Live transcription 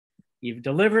You've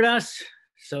delivered us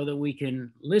so that we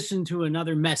can listen to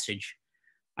another message.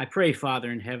 I pray,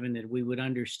 Father in heaven, that we would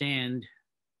understand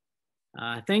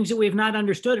things that we've not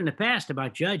understood in the past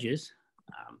about Judges.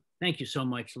 Thank you so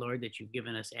much, Lord, that you've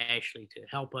given us Ashley to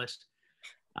help us,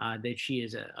 that she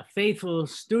is a faithful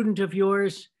student of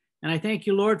yours. And I thank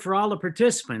you, Lord, for all the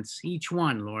participants, each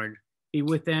one, Lord. Be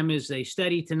with them as they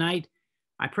study tonight.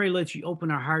 I pray, let you open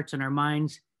our hearts and our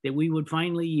minds that we would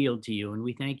finally yield to you. And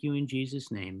we thank you in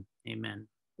Jesus' name. Amen.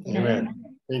 Amen.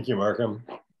 Thank you, Markham.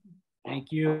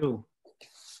 Thank you.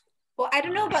 Well, I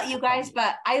don't know about you guys,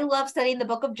 but I love studying the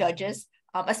book of Judges,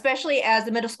 especially as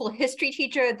a middle school history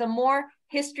teacher. The more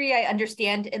history I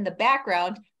understand in the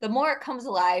background, the more it comes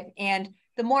alive and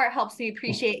the more it helps me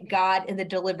appreciate God and the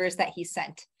deliverers that he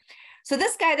sent. So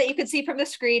this guy that you can see from the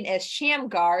screen is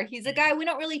Shamgar. He's a guy we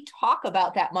don't really talk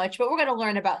about that much, but we're going to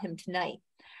learn about him tonight.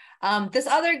 This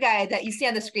other guy that you see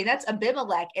on the screen, that's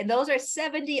Abimelech, and those are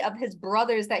 70 of his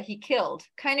brothers that he killed.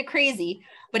 Kind of crazy,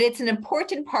 but it's an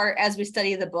important part as we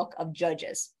study the book of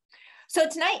Judges. So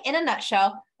tonight, in a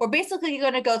nutshell, we're basically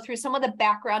going to go through some of the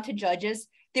background to Judges.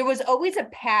 There was always a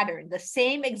pattern. The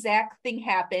same exact thing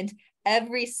happened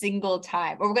every single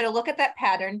time. But we're going to look at that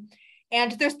pattern,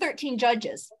 and there's 13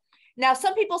 judges. Now,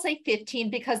 some people say 15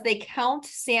 because they count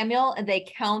Samuel and they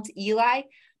count Eli,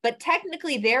 but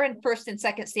technically they're in 1st and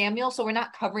 2nd Samuel, so we're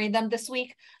not covering them this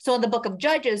week. So in the book of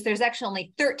Judges, there's actually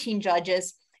only 13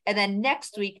 judges, and then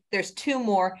next week, there's 2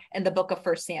 more in the book of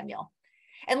 1 Samuel.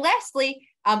 And lastly,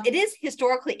 it is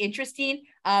historically interesting.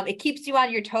 It keeps you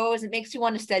on your toes. It makes you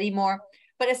want to study more,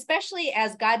 but especially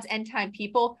as God's end time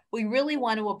people, we really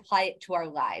want to apply it to our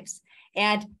lives.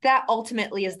 And that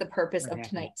ultimately is the purpose of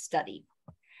tonight's study.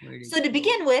 So to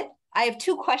begin with, I have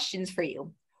 2 questions for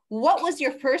you. What was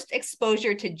your first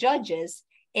exposure to Judges,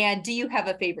 and do you have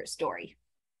a favorite story?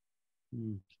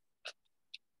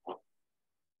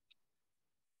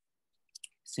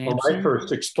 Well, my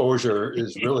first exposure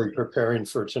is really preparing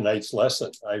for tonight's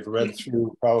lesson. I've read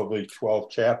through probably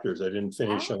 12 chapters. I didn't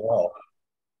finish them all.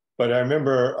 But I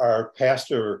remember our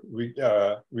pastor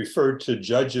referred to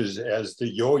Judges as the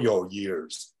yo-yo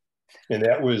years. And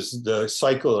that was the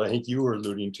cycle I think you were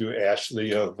alluding to,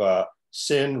 Ashley, of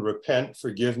sin, repent,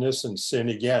 forgiveness, and sin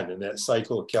again. And that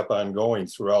cycle kept on going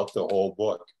throughout the whole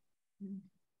book.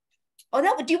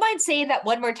 Oh, do you mind saying that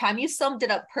one more time? You summed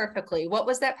it up perfectly. What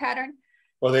was that pattern?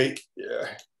 Well,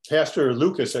 Pastor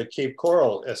Lucas at Cape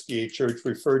Coral SDA Church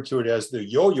referred to it as the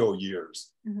yo-yo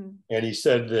years. And he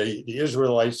said the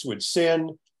Israelites would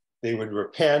sin, they would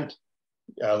repent,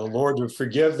 the Lord would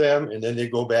forgive them, and then they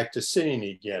go back to sinning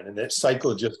again. And that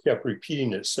cycle just kept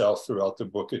repeating itself throughout the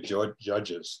book of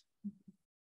Judges.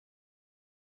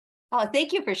 Oh,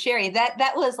 thank you for sharing.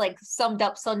 That was like summed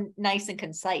up so nice and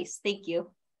concise. Thank you.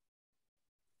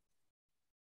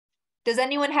 Does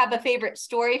anyone have a favorite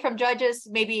story from Judges?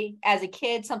 Maybe as a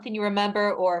kid, something you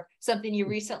remember or something you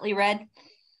recently read?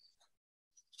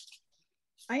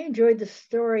 I enjoyed the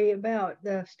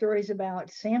stories about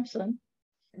Samson.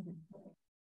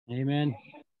 Amen.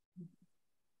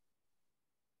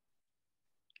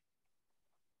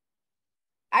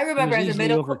 I remember as a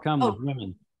middle overcome with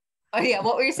women. Oh yeah,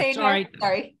 what were you saying?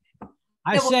 Sorry.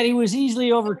 I said he was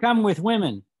easily overcome with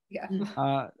women. Yeah.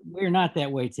 We're not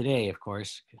that way today, of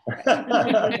course.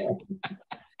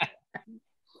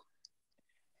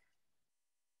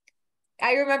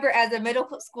 I remember as a middle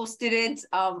school student,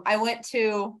 I went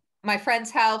to my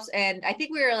friend's house, and I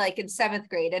think we were like in 7th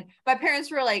grade, and my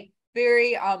parents were like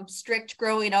very strict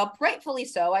growing up, rightfully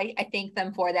so. I thank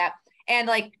them for that. And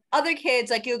like other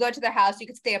kids, like you go to their house, you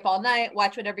could stay up all night,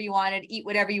 watch whatever you wanted, eat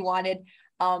whatever you wanted.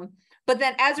 But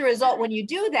then as a result, when you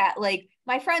do that, like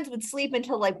my friends would sleep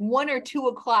until like 1 or 2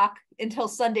 o'clock until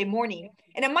Sunday morning.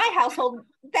 And in my household,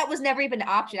 that was never even an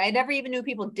option. I never even knew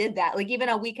people did that. Like even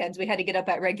on weekends, we had to get up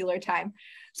at regular time.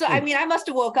 So, I mean, I must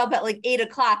have woke up at like 8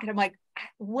 o'clock and I'm like,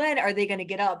 when are they going to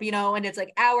get up? You know, and it's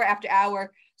like hour after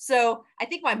hour. So I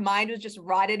think my mind was just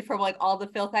rotted from like all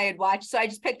the filth I had watched. So I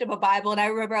just picked up a Bible, and I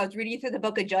remember I was reading through the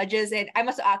book of Judges, and I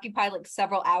must have occupied like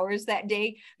several hours that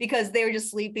day because they were just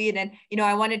sleeping, and, you know,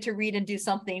 I wanted to read and do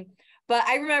something. But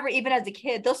I remember even as a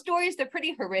kid, those stories, they're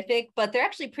pretty horrific, but they're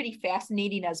actually pretty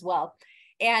fascinating as well.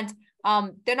 And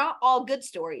they're not all good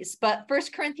stories, but 1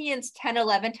 Corinthians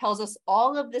 10:11 tells us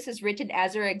all of this is written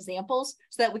as our examples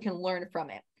so that we can learn from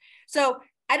it. So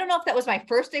I don't know if that was my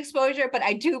first exposure, but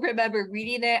I do remember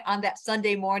reading it on that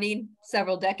Sunday morning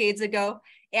several decades ago.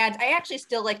 And I actually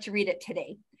still like to read it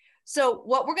today. So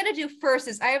what we're going to do first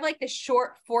is I have like this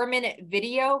short 4-minute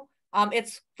video.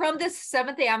 It's from this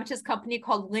Seventh-day Adventist company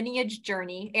called Lineage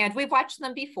Journey, and we've watched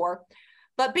them before.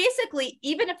 But basically,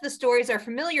 even if the stories are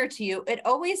familiar to you, it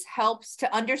always helps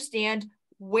to understand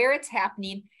where it's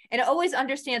happening. And it always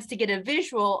understands to get a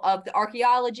visual of the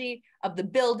archaeology, of the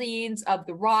buildings, of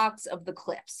the rocks, of the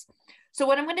cliffs. So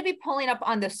what I'm going to be pulling up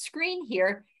on the screen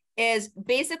here is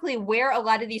basically where a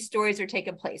lot of these stories are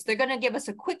taking place. They're going to give us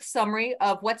a quick summary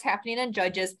of what's happening in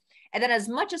Judges. And then as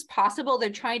much as possible, they're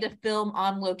trying to film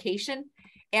on location.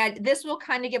 And this will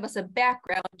kind of give us a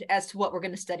background as to what we're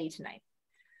going to study tonight.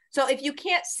 So if you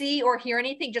can't see or hear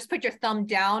anything, just put your thumb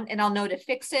down and I'll know to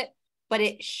fix it, but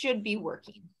it should be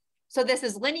working. So this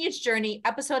is Lineage Journey,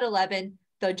 episode 11,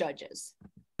 The Judges.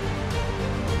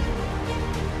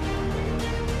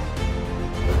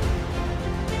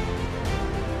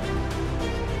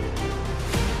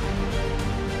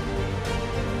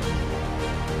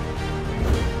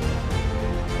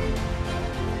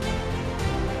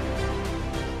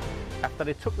 After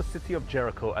they took the city of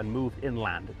Jericho and moved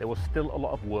inland, there was still a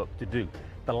lot of work to do.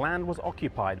 The land was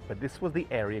occupied, but this was the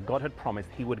area God had promised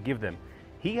he would give them.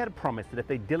 He had promised that if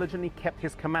they diligently kept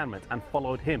his commandments and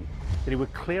followed him, that he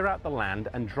would clear out the land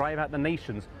and drive out the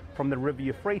nations from the river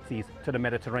Euphrates to the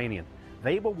Mediterranean.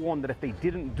 They were warned that if they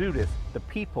didn't do this, the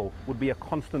people would be a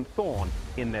constant thorn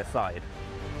in their side.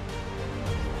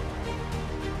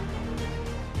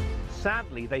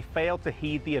 Sadly, they failed to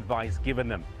heed the advice given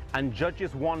them. And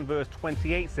Judges 1 verse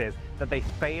 28 says that they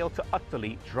failed to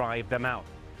utterly drive them out.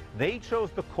 They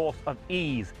chose the course of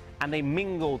ease, and they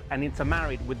mingled and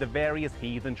intermarried with the various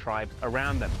heathen tribes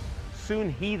around them.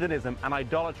 Soon heathenism and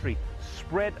idolatry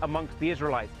spread amongst the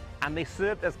Israelites, and they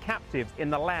served as captives in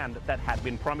the land that had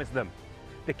been promised them.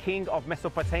 The king of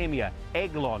Mesopotamia,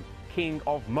 Eglon, king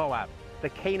of Moab, the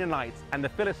Canaanites and the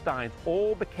Philistines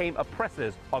all became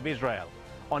oppressors of Israel.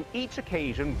 On each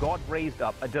occasion, God raised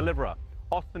up a deliverer: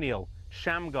 Othniel,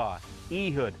 Shamgar,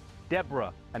 Ehud,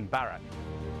 Deborah, and Barak.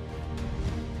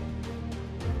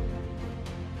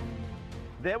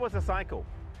 There was a cycle.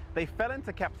 They fell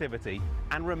into captivity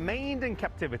and remained in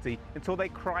captivity until they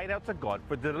cried out to God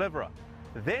for deliverer.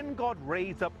 Then God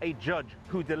raised up a judge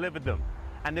who delivered them,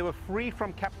 and they were free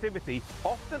from captivity,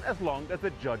 often as long as the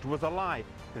judge was alive.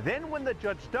 Then when the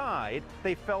judge died,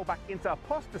 they fell back into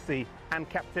apostasy and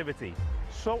captivity.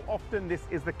 So often this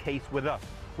is the case with us.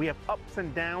 We have ups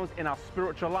and downs in our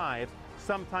spiritual lives,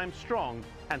 sometimes strong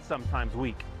and sometimes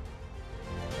weak.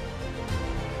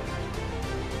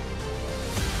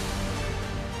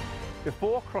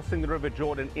 Before crossing the River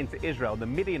Jordan into Israel, the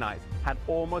Midianites had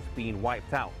almost been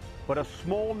wiped out. But a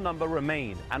small number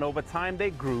remained, and over time they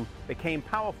grew, became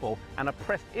powerful, and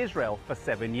oppressed Israel for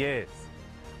 7 years.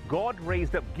 God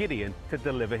raised up Gideon to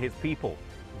deliver his people.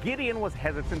 Gideon was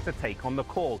hesitant to take on the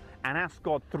call and asked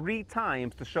God 3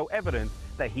 times to show evidence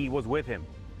that he was with him.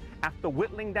 After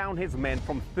whittling down his men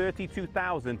from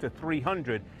 32,000 to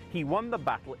 300, he won the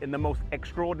battle in the most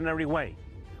extraordinary way.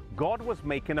 God was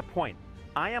making a point.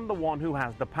 I am the one who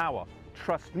has the power.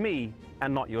 Trust me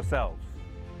and not yourselves.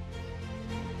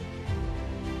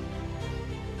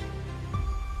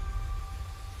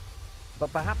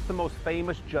 But perhaps the most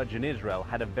famous judge in Israel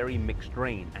had a very mixed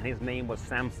reign, and his name was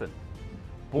Samson.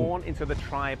 Born into the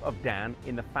tribe of Dan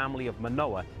in the family of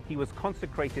Manoah, he was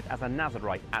consecrated as a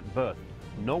Nazirite at birth.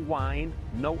 No wine,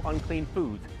 no unclean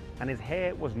foods, and his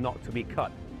hair was not to be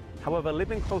cut. However,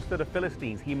 living close to the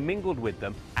Philistines, he mingled with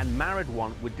them and married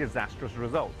one with disastrous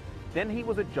results. Then he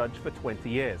was a judge for 20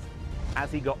 years.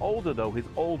 As he got older, though, his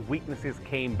old weaknesses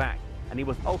came back, and he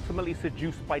was ultimately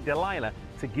seduced by Delilah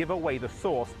to give away the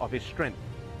source of his strength.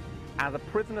 As a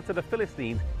prisoner to the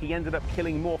Philistines, he ended up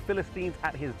killing more Philistines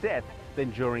at his death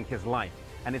than during his life,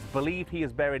 and it's believed he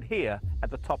is buried here at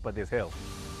the top of this hill.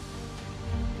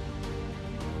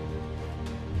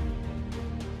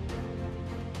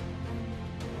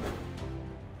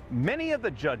 Many of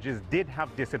the judges did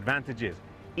have disadvantages.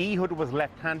 Ehud was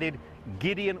left-handed,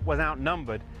 Gideon was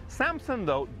outnumbered. Samson,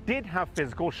 though, did have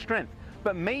physical strength,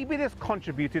 but maybe this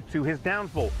contributed to his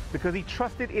downfall because he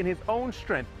trusted in his own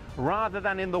strength rather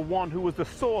than in the one who was the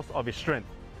source of his strength.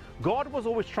 God was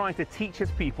always trying to teach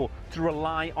his people to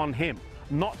rely on him,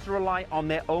 not to rely on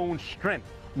their own strength,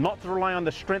 not to rely on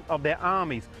the strength of their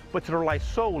armies, but to rely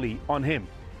solely on him.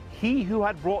 He who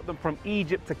had brought them from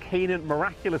Egypt to Canaan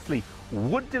miraculously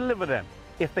would deliver them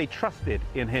if they trusted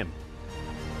in him.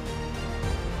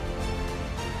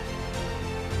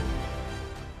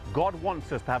 God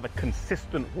wants us to have a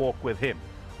consistent walk with him,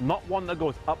 not one that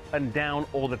goes up and down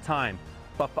all the time,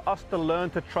 but for us to learn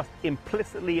to trust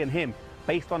implicitly in him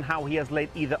based on how he has led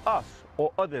either us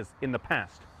or others in the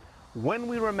past. When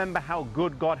we remember how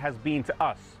good God has been to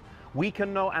us, we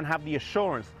can know and have the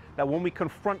assurance that when we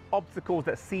confront obstacles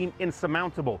that seem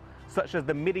insurmountable, such as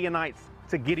the Midianites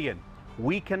to Gideon,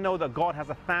 we can know that God has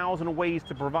 1,000 ways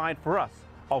to provide for us,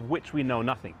 of which we know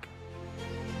nothing.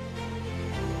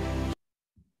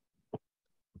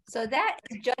 So that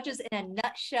is Judges in a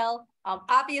nutshell.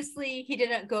 Obviously, he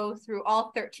didn't go through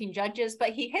all 13 judges, but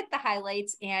he hit the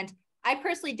highlights. And I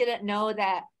personally didn't know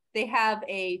that they have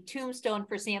a tombstone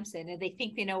for Samson and they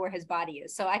think they know where his body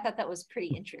is. So I thought that was pretty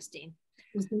interesting.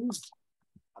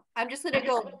 I'm just going to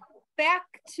go back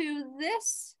to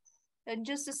this in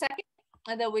just a second,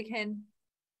 and then we can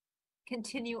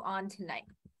continue on tonight.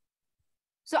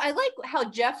 So I like how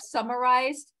Jeff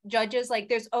summarized Judges. Like,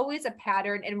 there's always a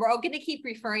pattern, and we're all going to keep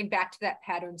referring back to that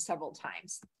pattern several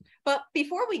times. But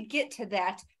before we get to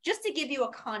that, just to give you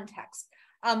a context,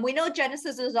 we know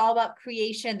Genesis is all about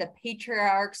creation, the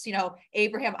patriarchs, you know,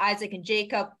 Abraham, Isaac, and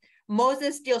Jacob.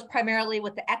 Moses deals primarily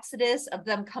with the Exodus of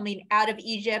them coming out of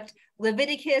Egypt.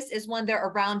 Leviticus is when they're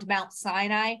around Mount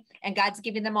Sinai and God's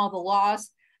giving them all the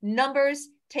laws. Numbers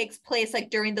takes place like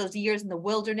during those years in the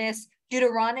wilderness.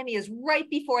 Deuteronomy is right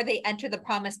before they enter the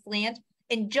promised land.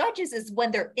 And Judges is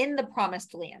when they're in the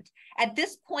promised land. At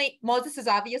this point, Moses is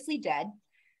obviously dead.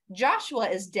 Joshua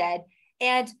is dead.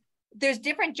 And there's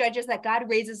different judges that God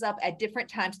raises up at different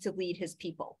times to lead his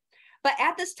people. But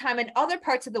at this time, in other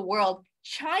parts of the world,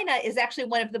 China is actually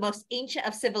one of the most ancient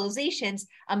of civilizations.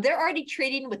 They're already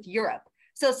trading with Europe.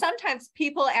 So sometimes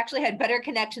people actually had better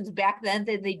connections back then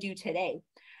than they do today.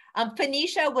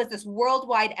 Phoenicia was this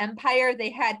worldwide empire.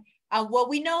 They had, well,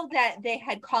 we know that they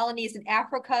had colonies in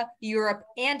Africa, Europe,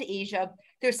 and Asia.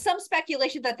 There's some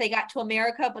speculation that they got to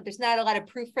America, but there's not a lot of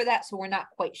proof for that, so we're not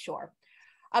quite sure.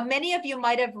 Many of you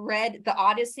might have read the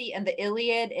Odyssey and the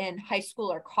Iliad in high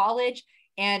school or college,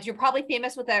 and you're probably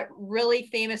famous with that really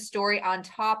famous story on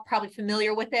top, probably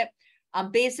familiar with it.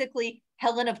 Basically,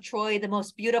 Helen of Troy, the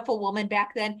most beautiful woman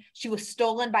back then, she was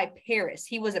stolen by Paris.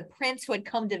 He was a prince who had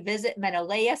come to visit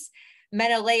Menelaus.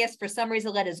 Menelaus, for some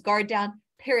reason, let his guard down.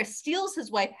 Paris steals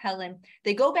his wife, Helen.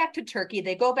 They go back to Turkey.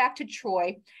 They go back to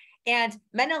Troy. And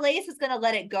Menelaus is going to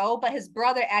let it go, but his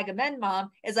brother Agamemnon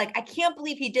is like, I can't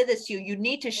believe he did this to you. You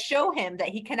need to show him that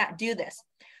he cannot do this.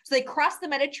 So they crossed the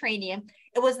Mediterranean.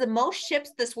 It was the most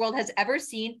ships this world has ever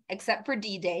seen, except for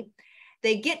D-Day.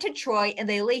 They get to Troy and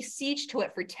they lay siege to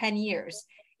it for 10 years.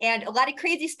 And a lot of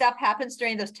crazy stuff happens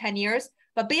during those 10 years.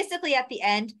 But basically at the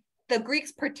end, the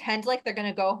Greeks pretend like they're going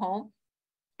to go home.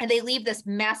 And they leave this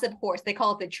massive horse. They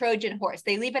call it the Trojan horse.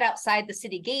 They leave it outside the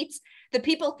city gates. The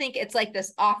people think it's like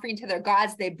this offering to their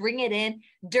gods. They bring it in.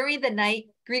 During the night,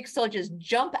 Greek soldiers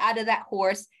jump out of that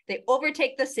horse. They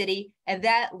overtake the city, and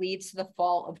that leads to the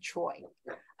fall of Troy.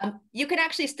 You can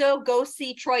actually still go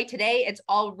see Troy today. It's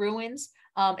all ruins.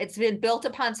 It's been built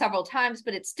upon several times,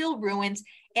 but it's still ruins.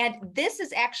 And this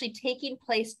is actually taking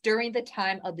place during the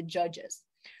time of the Judges.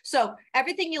 So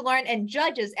everything you learn in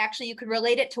Judges, actually, you could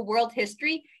relate it to world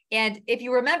history. And if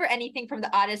you remember anything from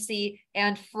the Odyssey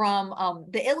and from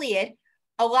the Iliad,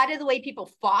 a lot of the way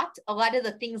people fought, a lot of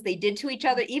the things they did to each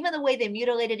other, even the way they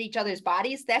mutilated each other's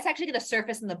bodies, that's actually going to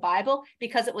surface in the Bible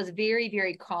because it was very,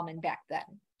 very common back then.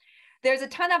 There's a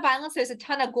ton of violence. There's a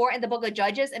ton of gore in the book of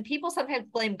Judges, and people sometimes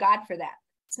blame God for that.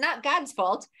 It's not God's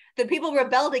fault. The people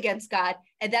rebelled against God,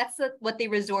 and that's what they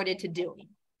resorted to doing.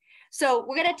 So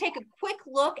we're going to take a quick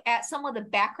look at some of the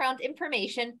background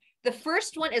information. The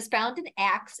first one is found in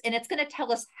Acts, and it's going to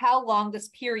tell us how long this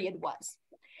period was.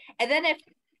 And then if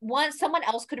someone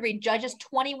else could read Judges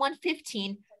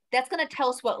 21:15, that's going to tell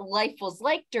us what life was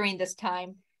like during this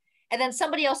time. And then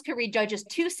somebody else could read Judges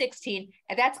 2:16,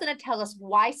 and that's going to tell us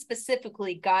why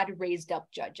specifically God raised up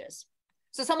judges.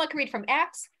 So someone can read from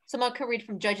Acts, someone can read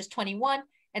from Judges 21,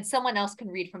 and someone else can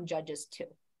read from Judges 2.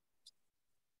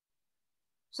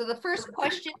 So the first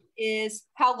question is,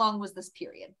 how long was this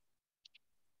period?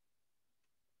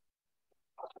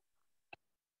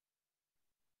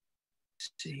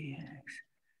 See,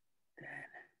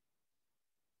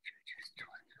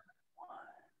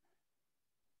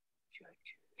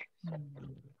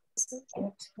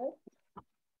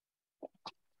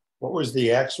 What was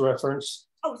the Acts reference?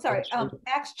 Oh, sorry.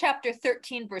 Acts chapter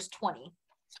 13, verse 20.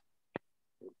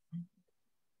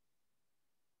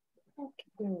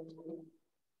 Okay.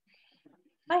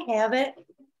 I have it.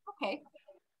 Okay.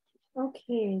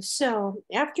 Okay, so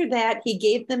after that, he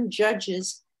gave them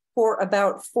judges for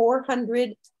about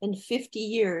 450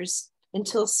 years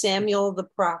until Samuel the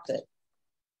prophet.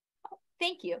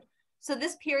 Thank you. So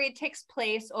this period takes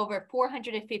place over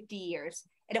 450 years,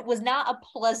 and it was not a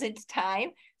pleasant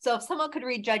time. So if someone could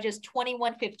read Judges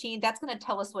 21:15, that's going to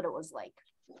tell us what it was like.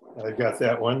 I got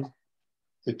that one.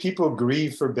 The people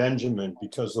grieved for Benjamin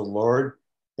because the Lord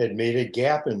had made a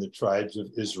gap in the tribes of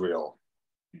Israel.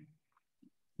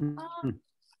 I'm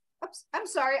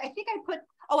sorry. I think I put,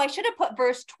 Oh, I should have put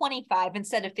verse 25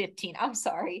 instead of 15. I'm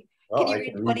sorry. Well, Can you I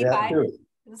read can read that 25? too.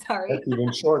 Sorry. That's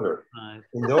even shorter.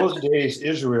 In those days,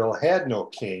 Israel had no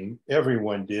king.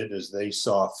 Everyone did as they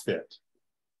saw fit.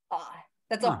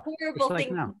 That's a horrible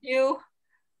thing to do.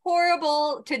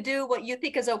 Horrible to do what you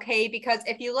think is okay, because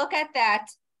if you look at that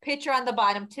picture on the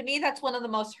bottom, to me, that's one of the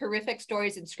most horrific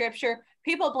stories in scripture.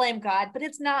 People blame God, but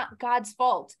it's not God's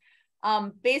fault.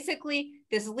 Basically,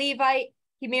 this Levite,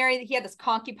 he had this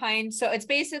concubine. So it's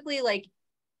basically like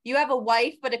you have a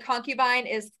wife, but a concubine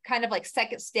is kind of like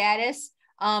second status.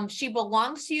 She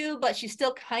belongs to you, but she's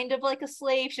still kind of like a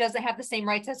slave. She doesn't have the same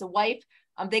rights as a wife.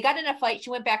 They got in a fight. She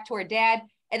went back to her dad,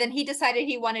 and then he decided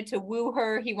he wanted to woo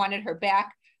her. He wanted her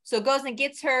back. So goes and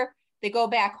gets her. They go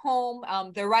back home.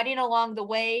 They're riding along the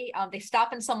way. They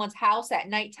stop in someone's house at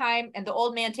nighttime, and the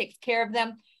old man takes care of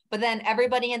them. But then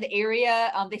everybody in the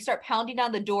area, they start pounding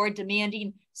on the door,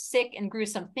 demanding sick and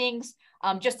gruesome things,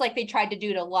 just like they tried to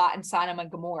do to Lot and Sodom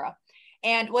and Gomorrah.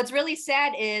 And what's really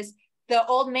sad is the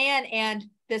old man and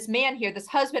this man here, this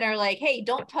husband, are like, hey,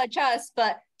 don't touch us,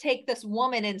 but take this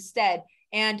woman instead.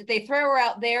 And they throw her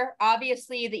out there.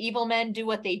 Obviously, the evil men do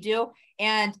what they do.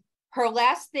 And her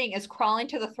last thing is crawling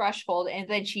to the threshold, and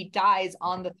then she dies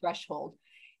on the threshold.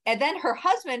 And then her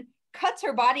husband cuts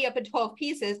her body up in 12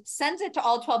 pieces, sends it to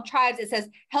all 12 tribes. It says,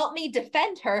 help me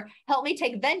defend her, help me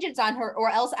take vengeance on her, or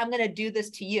else I'm going to do this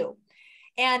to you.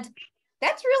 And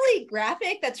that's really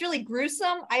graphic. That's really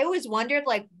gruesome. I always wondered,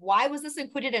 like, why was this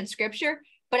included in scripture?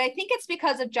 But I think it's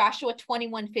because of Joshua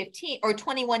 21:15 or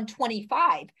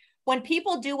 21:25. When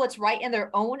people do what's right in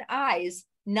their own eyes,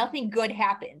 nothing good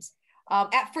happens.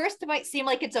 At first, it might seem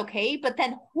like it's okay, but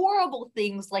then horrible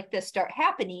things like this start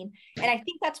happening. And I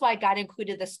think that's why God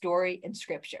included the story in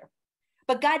scripture.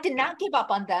 But God did not give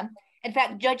up on them. In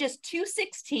fact, Judges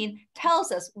 2:16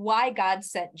 tells us why God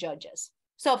sent judges.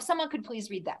 So if someone could please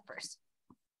read that first.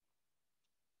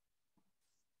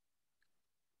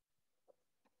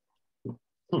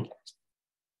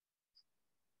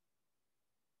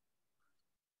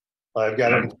 I've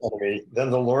got it in front of me.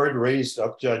 Then the Lord raised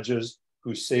up judges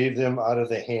who saved them out of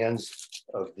the hands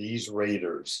of these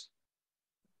raiders.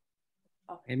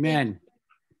 Amen.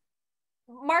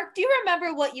 Mark, do you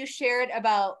remember what you shared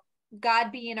about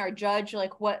God being our judge,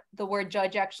 like what the word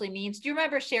judge actually means? Do you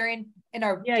remember sharing in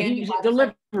our— Yeah, he's a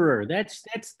deliverer. That's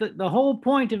the whole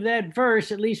point of that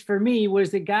verse, at least for me,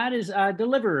 was that God is a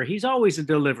deliverer. He's always a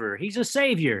deliverer. He's a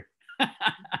savior.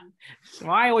 So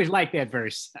I always like that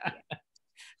verse.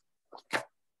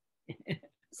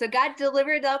 So God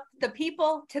delivered up the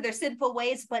people to their sinful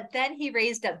ways, but then he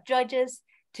raised up judges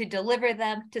to deliver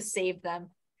them, to save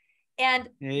them. And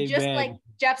Amen. Just like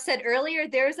Jeff said earlier,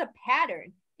 there's a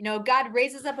pattern. You know, God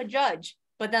raises up a judge,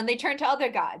 but then they turn to other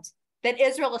gods. Then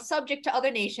Israel is subject to other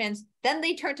nations. Then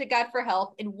they turn to God for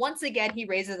help. And once again, he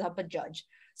raises up a judge.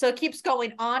 So it keeps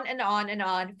going on and on and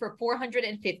on for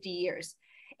 450 years.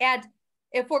 And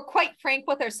if we're quite frank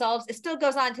with ourselves, it still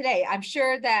goes on today. I'm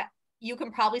sure that you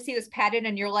can probably see this pattern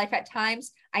in your life at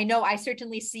times. I know I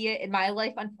certainly see it in my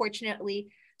life, unfortunately.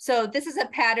 So this is a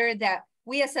pattern that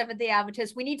we as Seventh-day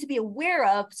Adventists, we need to be aware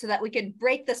of so that we can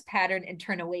break this pattern and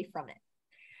turn away from it.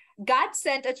 God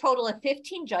sent a total of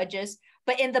 15 judges,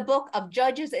 but in the book of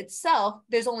Judges itself,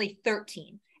 there's only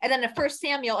 13. And then in 1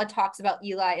 Samuel, it talks about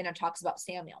Eli and it talks about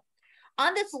Samuel.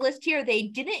 On this list here, they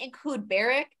didn't include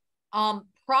Barak,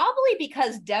 probably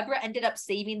because Deborah ended up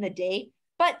saving the day,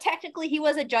 but technically he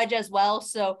was a judge as well.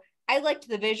 So I liked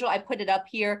the visual, I put it up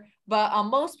here, but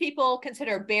most people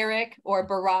consider Barak or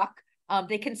Barak,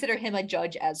 they consider him a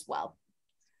judge as well.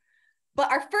 But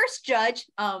our first judge,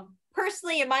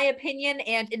 personally, in my opinion,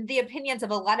 and in the opinions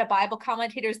of a lot of Bible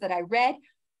commentators that I read,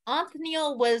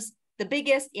 Othniel was the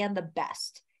biggest and the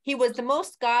best. He was the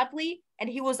most godly, and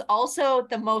he was also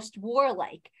the most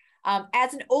warlike.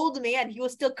 As an old man, he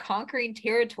was still conquering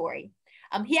territory.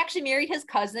 He actually married his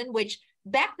cousin, which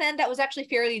back then that was actually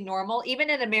fairly normal. Even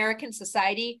in American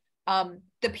society,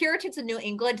 the Puritans in New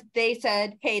England, they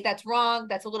said, hey, that's wrong.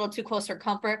 That's a little too close for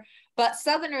comfort. But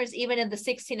Southerners, even in the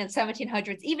 16 and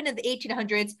 1700s, even in the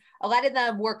 1800s, a lot of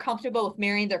them were comfortable with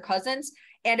marrying their cousins.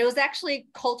 And it was actually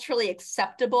culturally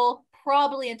acceptable,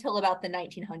 probably until about the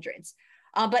 1900s.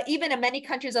 But even in many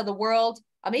countries of the world,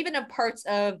 even in parts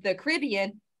of the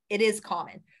Caribbean, it is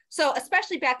common. So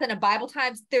especially back then in Bible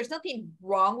times, there's nothing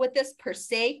wrong with this per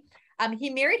se. He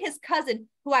married his cousin,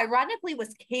 who ironically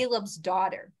was Caleb's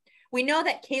daughter. We know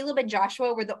that Caleb and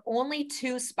Joshua were the only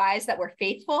two spies that were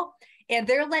faithful, and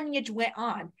their lineage went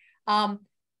on.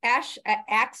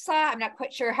 Aksa, I'm not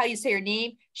quite sure how you say her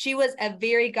name. She was a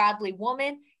very godly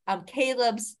woman.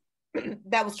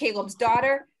 That was Caleb's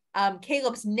daughter.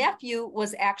 Caleb's nephew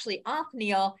was actually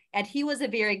Othniel, and he was a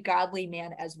very godly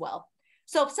man as well.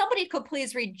 So if somebody could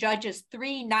please read Judges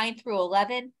 3, 9 through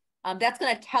 11, that's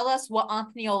going to tell us what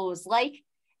Othniel was like.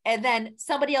 And then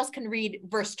somebody else can read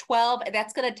verse 12, and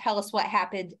that's going to tell us what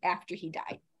happened after he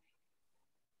died.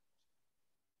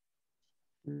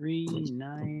 3,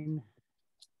 9,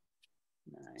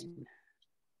 9.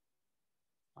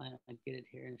 I'll get it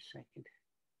here in a second.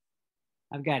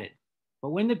 I've got it. But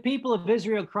when the people of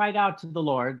Israel cried out to the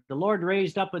Lord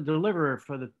raised up a deliverer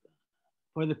for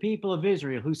the people of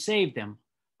Israel, who saved them.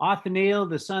 Othniel,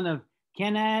 the son of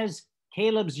Kenaz,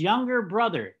 Caleb's younger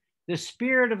brother. The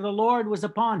Spirit of the Lord was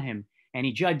upon him, and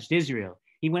he judged Israel.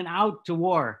 He went out to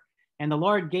war, and the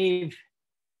Lord gave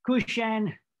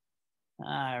Cushan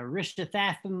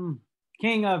Rishathaim,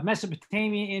 king of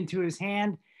Mesopotamia, into his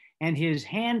hand, and his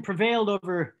hand prevailed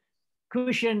over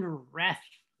Cushan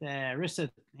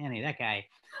that guy.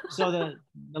 So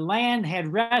the land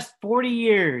had rest 40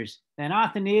 years. Then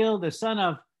Othniel, the son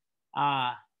of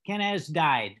Kenaz,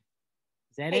 died.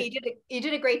 Is that it? You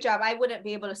did a great job. I wouldn't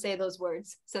be able to say those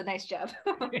words. So nice job.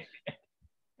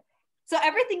 So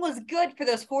everything was good for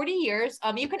those 40 years.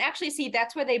 You can actually see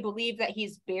that's where they believe that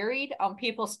he's buried.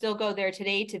 People still go there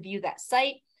today to view that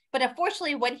site. But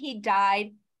unfortunately, when he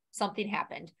died, something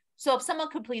happened. So if someone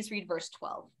could please read verse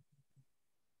 12.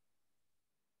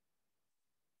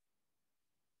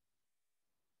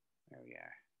 There we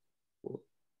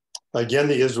are. Again,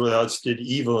 the Israelites did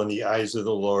evil in the eyes of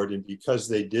the Lord, and because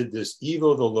they did this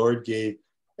evil, the Lord gave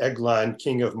Eglon,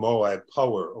 king of Moab,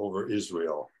 power over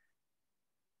Israel.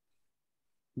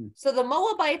 So the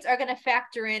Moabites are going to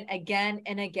factor in again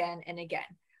and again and again.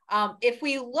 If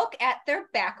we look at their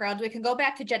background, we can go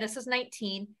back to Genesis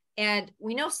 19, and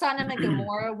we know Sodom and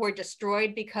Gomorrah were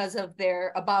destroyed because of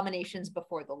their abominations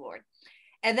before the Lord.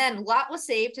 And then Lot was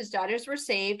saved. His daughters were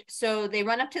saved. So they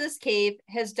run up to this cave.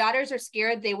 His daughters are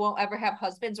scared they won't ever have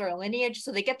husbands or a lineage.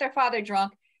 So they get their father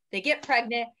drunk. They get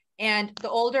pregnant. And the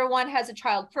older one has a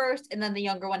child first. And then the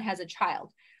younger one has a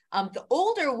child. The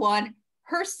older one,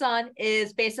 her son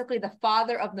is basically the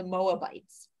father of the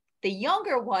Moabites. The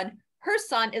younger one, her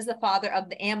son is the father of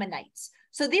the Ammonites.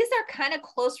 So these are kind of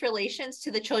close relations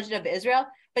to the children of Israel,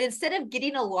 but instead of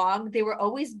getting along, they were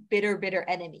always bitter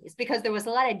enemies because there was a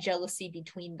lot of jealousy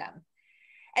between them.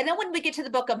 And then when we get to the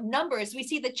book of Numbers, we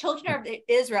see the children of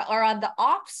Israel are on the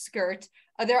offskirt,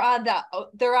 they're on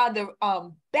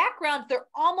the background, they're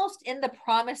almost in the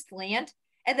promised land,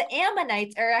 and the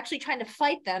Ammonites are actually trying to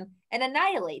fight them and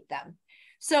annihilate them.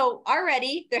 So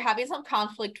already they're having some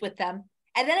conflict with them.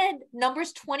 And then in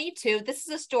Numbers 22, this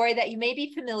is a story that you may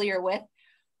be familiar with.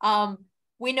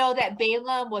 We know that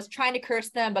Balaam was trying to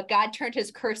curse them, but God turned his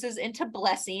curses into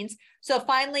blessings. So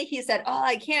finally he said, oh,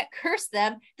 I can't curse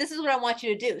them. This is what I want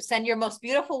you to do. Send your most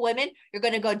beautiful women. You're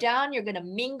going to go down. You're going to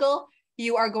mingle.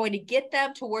 You are going to get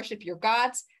them to worship your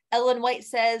gods. Ellen White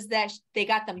says that they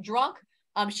got them drunk.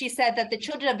 She said that the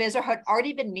children of Israel had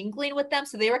already been mingling with them.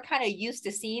 So they were kind of used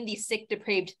to seeing these sick,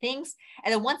 depraved things.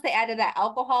 And then once they added that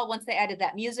alcohol, once they added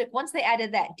that music, once they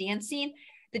added that dancing,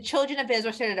 the children of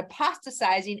Israel started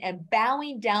apostatizing and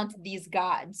bowing down to these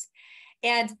gods.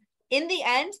 And in the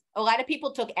end, a lot of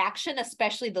people took action,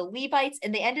 especially the Levites,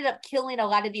 and they ended up killing a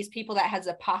lot of these people that has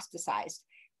apostatized.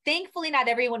 Thankfully, not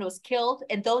everyone was killed,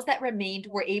 and those that remained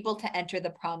were able to enter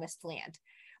the promised land.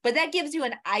 But that gives you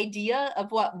an idea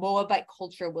of what Moabite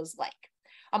culture was like.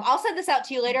 I'll send this out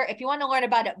to you later. If you want to learn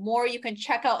about it more, you can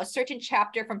check out a certain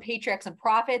chapter from Patriarchs and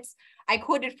Prophets. I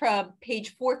quoted from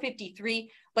page 453,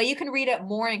 but you can read it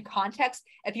more in context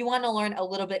if you want to learn a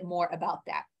little bit more about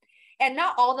that. And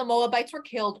not all the Moabites were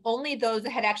killed, only those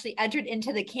that had actually entered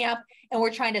into the camp and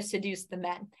were trying to seduce the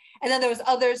men. And then there was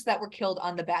others that were killed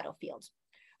on the battlefield.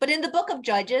 But in the book of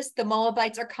Judges, the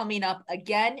Moabites are coming up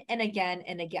again and again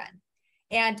and again.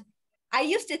 And I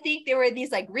used to think they were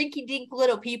these like rinky-dink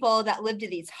little people that lived in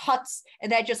these huts and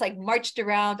that just like marched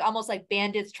around almost like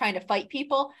bandits trying to fight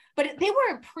people. But they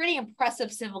were a pretty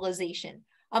impressive civilization.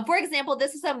 For example,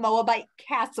 this is a Moabite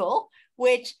castle,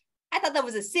 which I thought that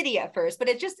was a city at first, but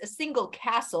it's just a single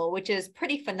castle, which is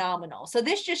pretty phenomenal. So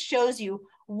this just shows you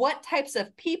what types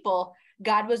of people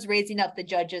God was raising up the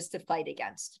judges to fight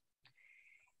against.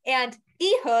 And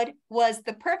Ehud was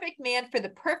the perfect man for the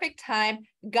perfect time.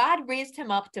 God raised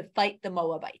him up to fight the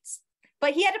Moabites.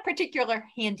 But he had a particular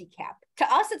handicap.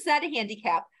 To us, it's not a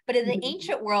handicap, but in the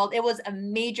ancient world, it was a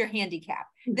major handicap.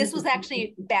 This was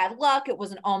actually bad luck. It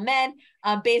was an omen.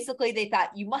 Basically, they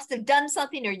thought you must have done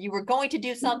something or you were going to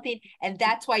do something, and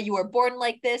that's why you were born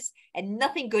like this, and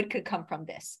nothing good could come from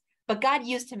this. But God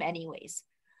used him anyways.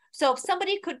 So if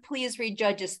somebody could please read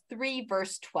Judges 3,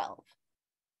 verse 12.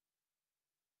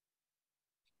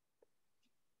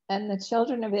 And the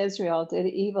children of Israel did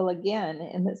evil again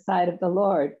in the sight of the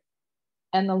Lord.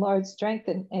 And the Lord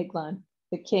strengthened Eglon,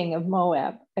 the king of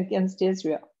Moab, against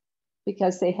Israel,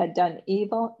 because they had done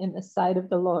evil in the sight of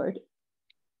the Lord.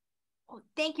 Oh,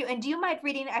 thank you. And do you mind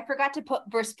reading? I forgot to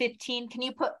put verse 15. Can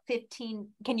you put 15?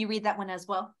 Can you read that one as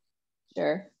well?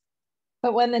 Sure.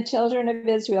 But when the children of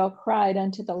Israel cried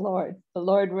unto the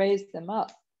Lord raised them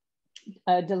up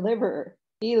a deliverer,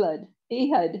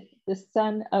 Ehud, the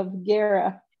son of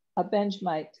Gera, a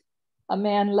Benjamite, a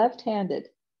man left-handed,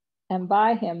 and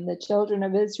by him the children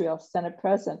of Israel sent a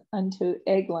present unto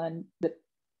Eglon, the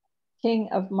king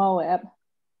of Moab.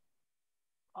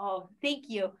 Oh, thank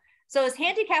you. So his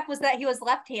handicap was that he was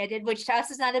left-handed, which to us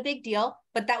is not a big deal,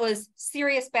 but that was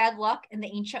serious bad luck in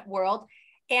the ancient world.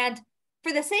 And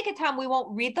for the sake of time, we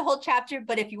won't read the whole chapter,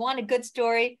 but if you want a good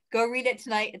story, go read it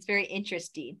tonight. It's very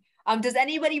interesting. Does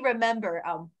anybody remember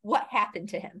what happened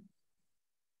to him?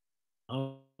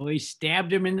 Oh, he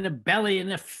stabbed him in the belly and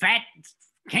the fat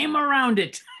came around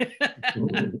it.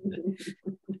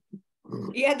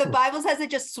 Yeah, the Bible says it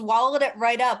just swallowed it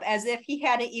right up as if he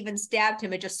hadn't even stabbed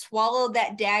him. It just swallowed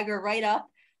that dagger right up.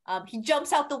 He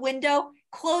jumps out the window,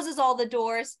 closes all the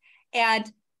doors,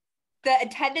 and the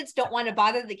attendants don't want to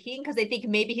bother the king because they think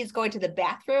maybe he's going to the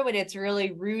bathroom and it's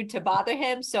really rude to bother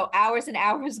him. So hours and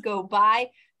hours go by.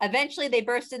 Eventually they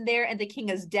burst in there and the king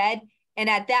is dead. And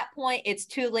at that point, it's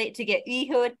too late to get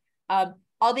Ehud.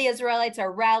 All the Israelites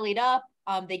are rallied up.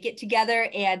 They get together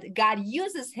and God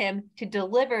uses him to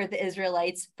deliver the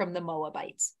Israelites from the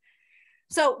Moabites.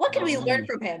 So what can we learn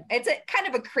from him? It's a kind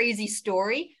of a crazy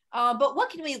story, but what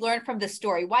can we learn from this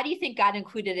story? Why do you think God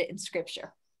included it in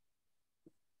scripture?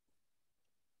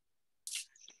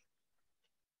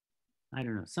 I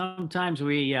don't know. Sometimes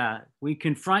we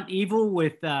confront evil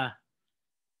with a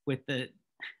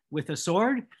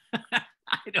sword.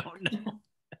 I don't know.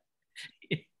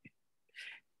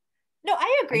 No,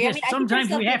 I agree. I mean, sometimes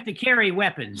we have to carry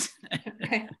weapons.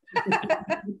 Okay.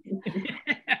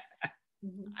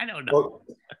 I don't know. Well,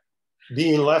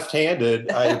 being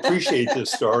left-handed, I appreciate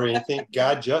this story and think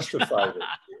God justified it.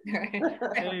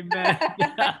 Amen.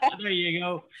 There you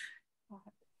go.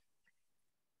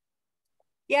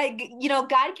 Yeah,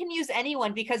 God can use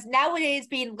anyone because nowadays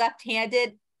being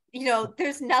left-handed,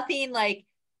 there's nothing like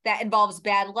that involves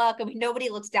bad luck. I mean, nobody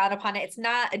looks down upon it. It's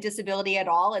not a disability at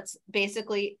all. It's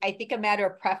basically, I think, a matter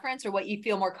of preference or what you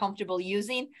feel more comfortable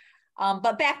using.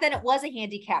 But back then it was a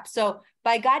handicap. So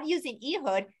by God using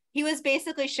Ehud, he was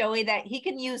basically showing that he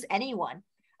can use anyone.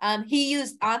 He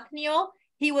used Othniel.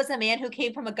 He was a man who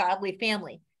came from a godly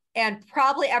family. And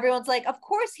probably everyone's like, of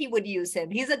course he would use him.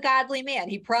 He's a godly man.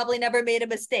 He probably never made a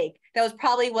mistake. That was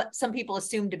probably what some people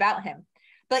assumed about him.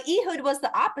 But Ehud was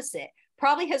the opposite.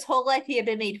 Probably his whole life he had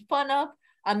been made fun of.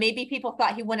 Maybe people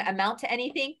thought he wouldn't amount to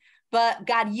anything, but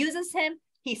God uses him.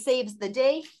 He saves the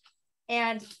day.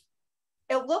 And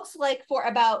it looks like for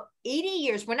about 80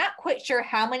 years, we're not quite sure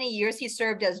how many years he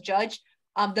served as judge.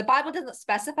 The Bible doesn't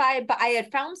specify, but I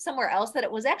had found somewhere else that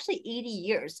it was actually 80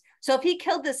 years. So if he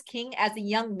killed this king as a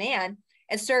young man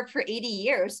and served for 80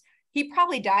 years, he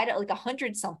probably died at like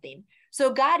 100 something.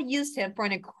 So God used him for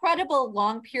an incredible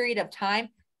long period of time,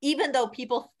 even though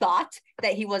people thought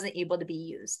that he wasn't able to be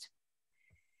used.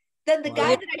 Then the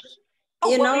guy that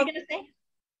what were you going to say?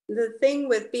 The thing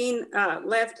with being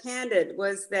left-handed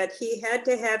was that he had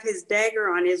to have his dagger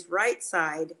on his right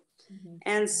side. Mm-hmm.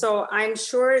 And so I'm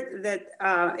sure that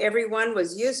everyone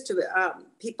was used to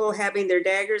people having their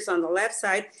daggers on the left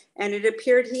side, and it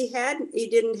appeared he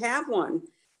didn't have one.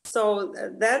 So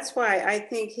that's why I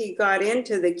think he got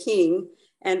into the king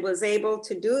and was able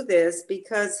to do this,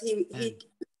 because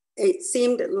it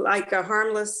seemed like a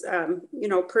harmless,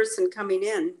 person coming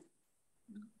in.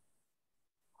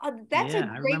 Oh, that's a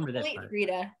great point,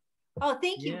 Frida. Oh,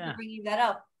 thank you for bringing that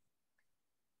up.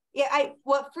 Yeah,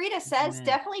 what Frida says,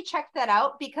 definitely check that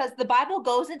out, because the Bible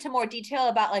goes into more detail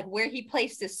about like where he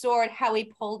placed his sword, how he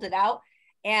pulled it out.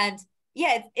 And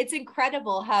yeah, it's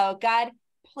incredible how God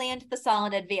planned this all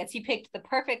in advance. He picked the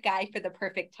perfect guy for the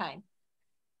perfect time.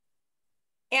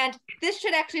 And this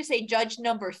should actually say judge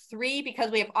number 3, because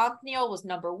we have Othniel was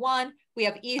number 1. We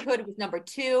have Ehud was number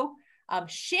 2.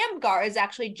 Shamgar is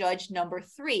actually judge number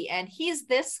 3. And he's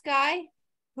this guy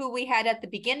who we had at the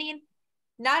beginning.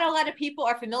 Not a lot of people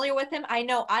are familiar with him. I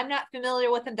know I'm not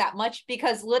familiar with him that much,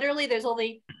 because literally there's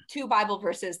only 2 Bible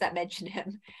verses that mention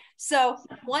him. So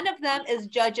one of them is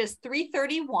Judges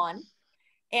 3:31,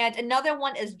 and another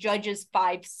one is Judges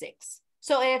 5:6.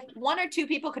 So if 1 or 2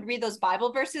 people could read those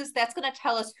Bible verses, that's going to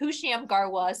tell us who Shamgar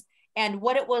was and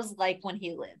what it was like when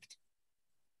he lived.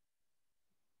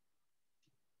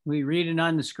 We read it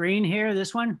on the screen here,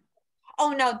 this one? Oh,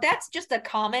 no, that's just a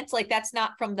comment. Like, that's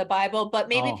not from the Bible, but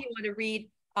maybe if you want to read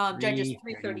Judges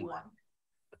 3:31.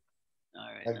 All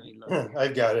right, let me look. I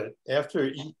got it.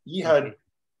 After Ehud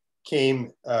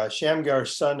came Shamgar,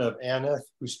 son of Anath,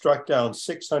 who struck down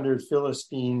 600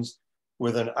 Philistines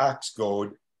with an ox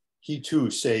goad. He too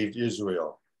saved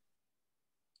Israel.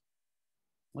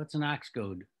 What's an ox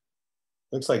goad?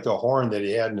 Looks like the horn that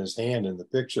he had in his hand in the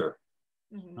picture.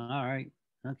 Mm-hmm. All right.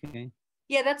 Okay.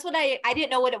 Yeah, that's what I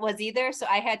didn't know what it was either. So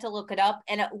I had to look it up.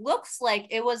 And it looks like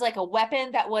it was like a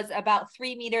weapon that was about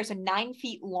 3 meters and 9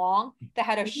 feet long that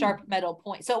had a sharp metal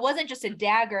point. So it wasn't just a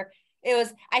dagger. It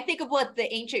was, I think of what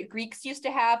the ancient Greeks used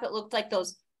to have. It looked like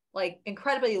those like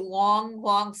incredibly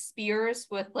long spears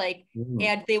with like,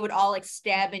 and they would all like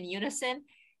stab in unison.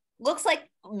 Looks like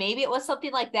maybe it was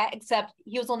something like that, except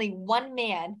he was only one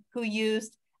man who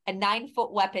used a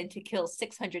 9-foot weapon to kill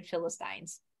 600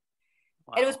 Philistines.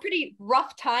 Wow. And it was pretty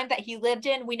rough time that he lived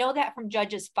in. We know that from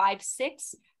Judges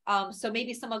 5:6. So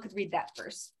maybe someone could read that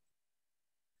first.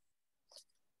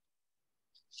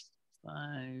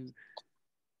 5:6.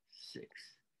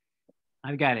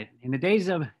 I've got it. In the days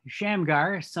of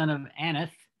Shamgar, son of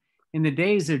Anath, in the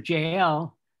days of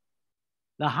Jael,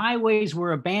 the highways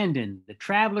were abandoned. The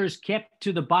travelers kept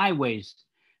to the byways.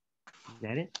 Is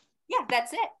that it? Yeah,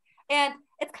 that's it. And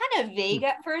it's kind of vague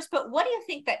at first, but what do you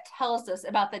think that tells us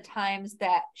about the times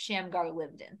that Shamgar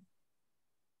lived in?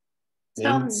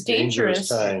 Sounds dangerous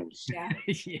times. Yeah.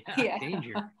 Yeah,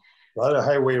 danger. A lot of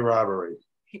highway robbery.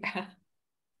 Yeah.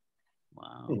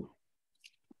 Wow.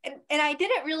 And I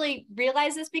didn't really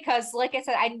realize this because, like I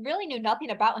said, I really knew nothing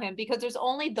about him because there's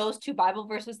only those 2 Bible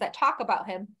verses that talk about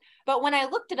him. But when I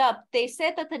looked it up, they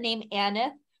said that the name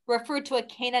Anath referred to a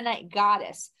Canaanite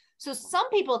goddess. So some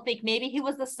people think maybe he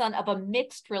was the son of a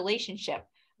mixed relationship.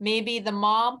 Maybe the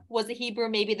mom was a Hebrew,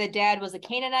 maybe the dad was a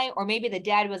Canaanite, or maybe the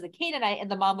dad was a Canaanite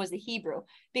and the mom was a Hebrew.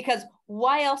 Because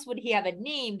why else would he have a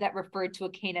name that referred to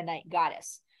a Canaanite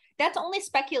goddess? That's only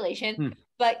speculation,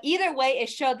 but either way, it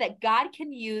showed that God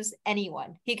can use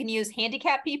anyone. He can use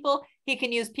handicapped people. He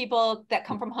can use people that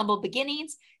come from humble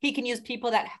beginnings. He can use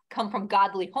people that come from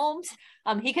godly homes.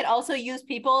 He could also use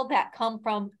people that come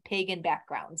from pagan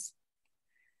backgrounds.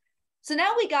 So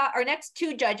now we got our next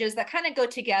 2 judges that kind of go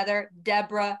together,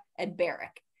 Deborah and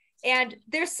Barak. And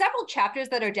there's several chapters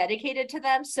that are dedicated to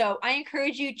them. So I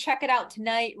encourage you, check it out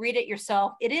tonight, read it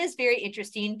yourself. It is very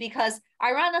interesting because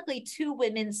ironically, 2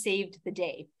 women saved the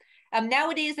day.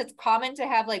 Nowadays, it's common to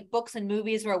have like books and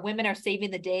movies where women are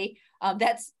saving the day.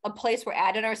 That's a place we're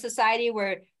at in our society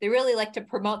where they really like to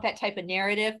promote that type of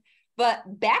narrative. But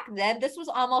back then, this was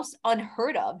almost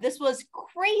unheard of. This was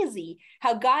crazy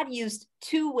how God used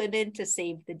 2 women to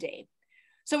save the day.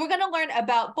 So we're going to learn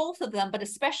about both of them, but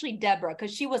especially Deborah,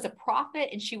 because she was a prophet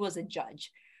and she was a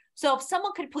judge. So if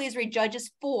someone could please read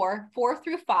Judges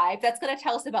 4:4-5, that's going to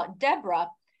tell us about Deborah.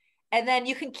 And then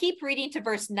you can keep reading to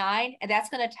verse 9, and that's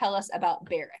going to tell us about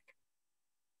Barak.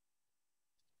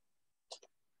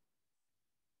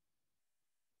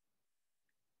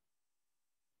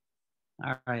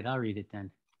 All right, I'll read it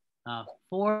then.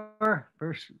 4,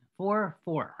 verse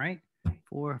 4, right?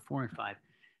 4, 4, and 5.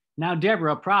 Now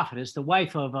Deborah, a prophetess, the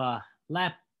wife of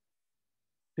Lapidoth,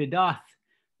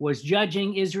 was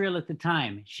judging Israel at the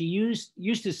time. She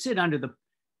used to sit under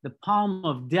the palm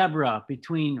of Deborah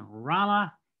between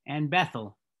Ramah and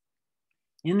Bethel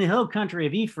in the hill country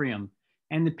of Ephraim.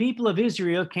 And the people of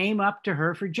Israel came up to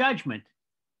her for judgment.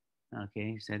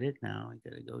 Okay, is that it? Now I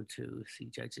gotta go to see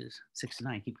Judges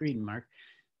 6-9. Keep reading, Mark.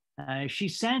 She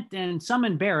sent and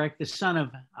summoned Barak, the son of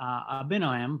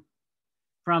Abinoam,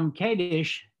 from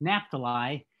Kadesh,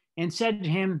 Naphtali, and said to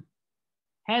him,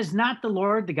 has not the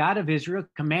Lord, the God of Israel,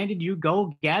 commanded you,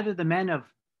 go gather the men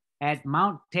at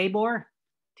Mount Tabor,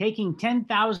 taking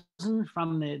 10,000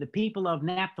 from the people of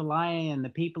Naphtali and the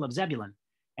people of Zebulun?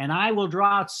 And I will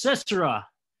draw out Sisera,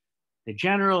 the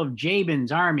general of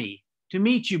Jabin's army, to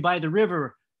meet you by the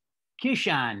river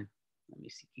Kishon. Let me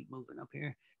see, keep moving up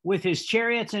here. With his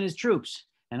chariots and his troops,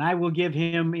 and I will give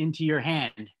him into your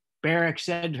hand. Barak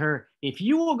said to her, if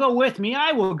you will go with me,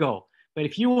 I will go. But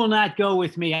if you will not go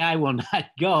with me, I will not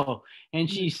go. And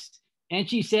she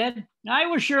said, I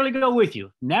will surely go with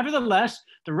you. Nevertheless,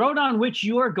 the road on which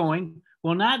you are going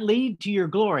will not lead to your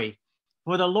glory,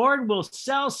 for the Lord will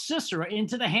sell Sisera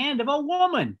into the hand of a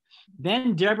woman.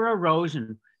 Then Deborah rose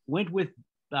and went with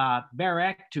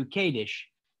Barak to Kadesh.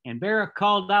 And Barak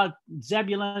called out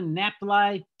Zebulun and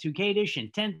Naphtali to Kadesh,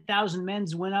 and 10,000 men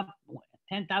went up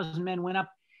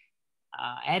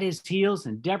at his heels,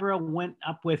 and Deborah went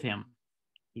up with him.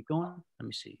 Keep going. Let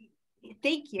me see.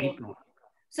 Thank you.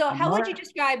 So how would you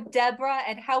describe Deborah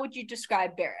and how would you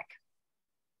describe Barak?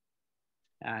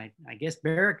 I guess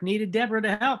Barak needed Deborah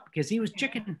to help because he was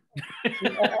chicken.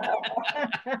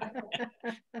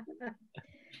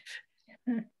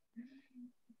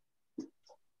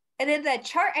 And in that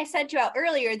chart I sent you out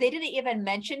earlier, they didn't even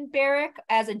mention Barak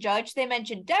as a judge. They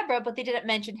mentioned Deborah, but they didn't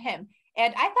mention him.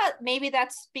 And I thought maybe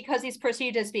that's because he's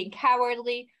perceived as being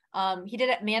cowardly. He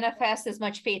didn't manifest as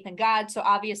much faith in God. So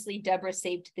obviously Deborah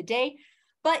saved the day.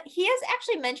 But he is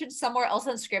actually mentioned somewhere else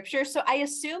in scripture. So I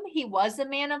assume he was a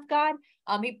man of God.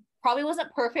 He probably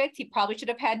wasn't perfect. He probably should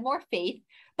have had more faith.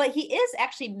 But he is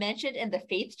actually mentioned in the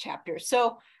faith chapter.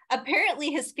 So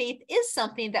apparently his faith is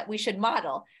something that we should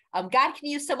model. God can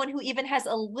use someone who even has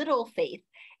a little faith.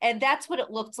 And that's what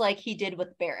it looked like he did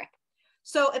with Barak.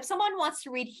 So if someone wants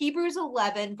to read Hebrews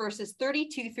 11, verses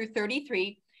 32 through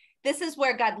 33, this is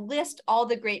where God lists all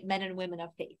the great men and women of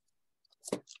faith.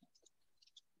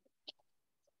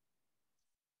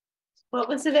 What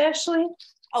was it, Ashley?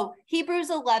 Oh, Hebrews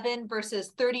 11,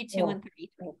 verses 32 and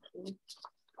 33.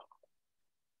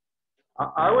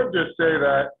 I would just say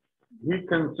that he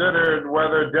considered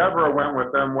whether Deborah went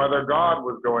with him, whether God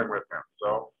was going with him.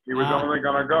 So he was only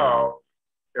going to go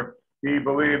if he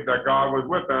believed that God was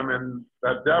with him, and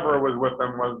that Deborah was with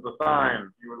him was the sign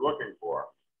he was looking for.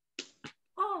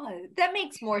 Oh, that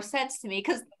makes more sense to me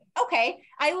because, okay,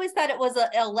 I always thought it was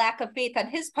a lack of faith on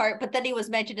his part, but then he was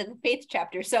mentioned in the faith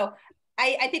chapter. So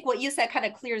I think what you said kind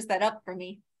of clears that up for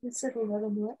me. You said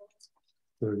 11 what?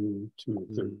 32,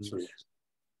 33.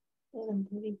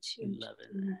 32.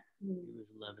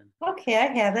 11. Okay, I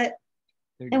have it.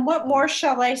 And what more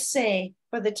shall I say?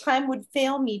 For the time would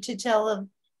fail me to tell of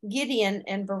Gideon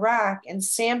and Barak and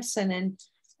Samson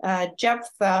and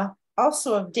Jephthah,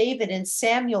 also of David and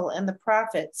Samuel and the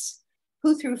prophets,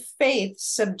 who through faith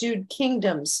subdued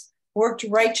kingdoms, worked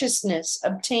righteousness,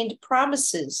 obtained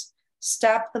promises,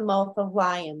 stopped the mouth of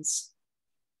lions.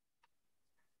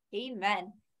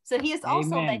 Amen. So he is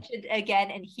also mentioned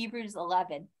again in Hebrews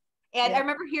 11. And I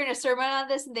remember hearing a sermon on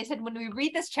this, and they said, when we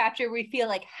read this chapter, we feel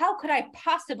like, how could I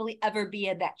possibly ever be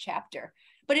in that chapter?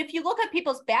 But if you look at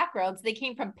people's backgrounds, they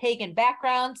came from pagan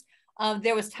backgrounds.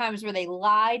 There was times where they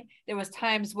lied. There was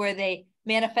times where they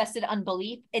manifested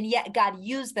unbelief, and yet God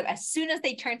used them. As soon as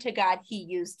they turned to God, he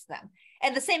used them.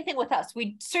 And the same thing with us.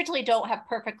 We certainly don't have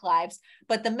perfect lives,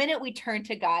 but the minute we turn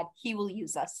to God, he will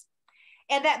use us.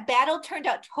 And that battle turned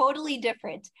out totally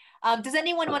different. Does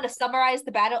anyone want to summarize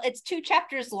the battle? It's 2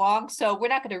 chapters long, so we're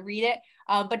not going to read it.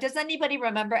 But does anybody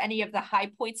remember any of the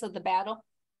high points of the battle?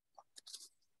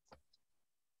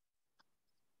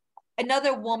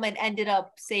 Another woman ended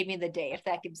up saving the day, if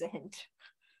that gives a hint.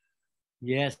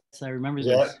 Yes, I remember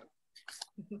this.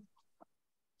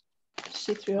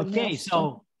 She threw a Okay,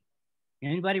 so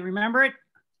anybody remember it?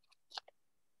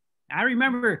 I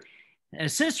remember a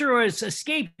sister was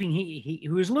escaping. He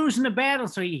was losing the battle,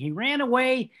 so he ran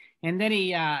away, and then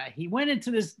he went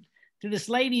into this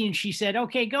lady, and she said,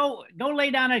 "Okay, go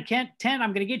lay down at a tent.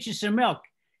 I'm going to get you some milk."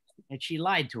 And she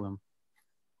lied to him.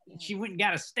 She went and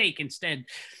got a steak instead.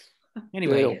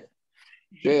 Anyway,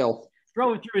 jail.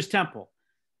 Throw it through his temple.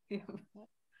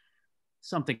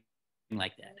 Something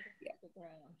like that.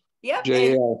 Yeah.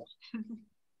 Jail.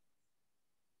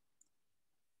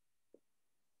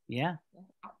 Yeah.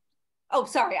 Oh,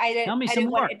 sorry. I didn't. Tell me I some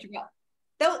didn't want more. to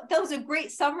interrupt. That was a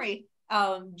great summary.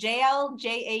 Jael,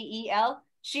 Jael.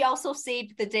 She also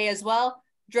saved the day as well.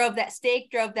 Drove that stake,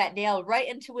 drove that nail right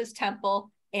into his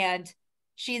temple, and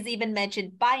she's even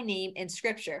mentioned by name in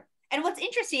scripture. And what's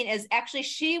interesting is actually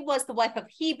she was the wife of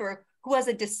Heber, who was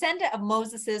a descendant of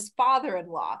Moses's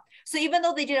father-in-law. So even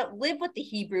though they didn't live with the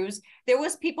Hebrews, there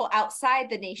was people outside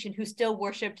the nation who still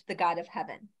worshiped the God of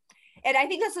heaven. And I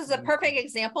think this is a perfect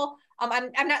example.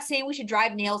 I'm not saying we should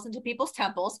drive nails into people's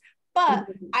temples, but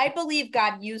I believe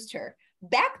God used her.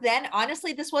 Back then,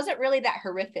 honestly, this wasn't really that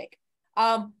horrific.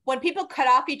 When people cut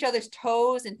off each other's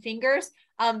toes and fingers,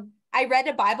 I read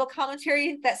a Bible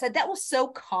commentary that said that was so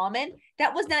common,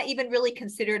 that was not even really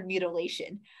considered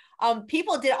mutilation.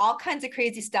 People did all kinds of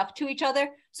crazy stuff to each other.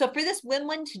 So for this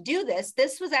woman to do this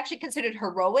was actually considered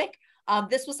heroic.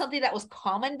 This was something that was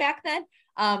common back then.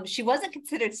 She wasn't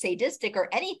considered sadistic or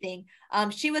anything.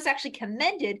 She was actually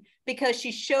commended because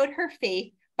she showed her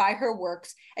faith by her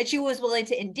works, and she was willing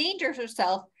to endanger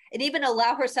herself and even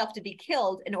allow herself to be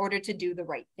killed in order to do the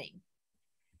right thing.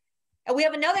 And we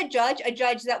have another judge, a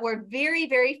judge that we're very,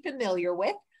 very familiar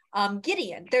with,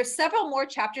 Gideon. There's several more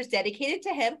chapters dedicated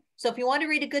to him. So if you want to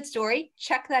read a good story,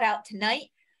 check that out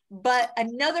tonight. But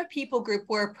another people group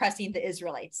were oppressing the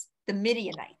Israelites, the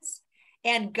Midianites.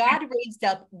 And God raised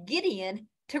up Gideon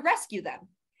to rescue them.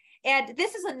 And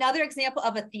this is another example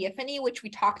of a theophany, which we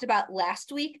talked about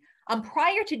last week.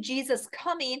 Prior to Jesus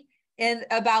coming in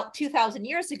about 2,000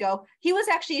 years ago, he was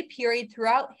actually appearing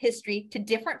throughout history to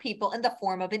different people in the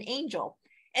form of an angel.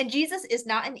 And Jesus is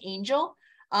not an angel.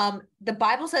 The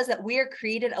Bible says that we are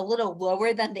created a little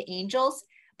lower than the angels,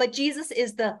 but Jesus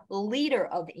is the leader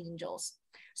of angels.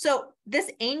 So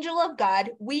this angel of God,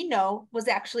 we know, was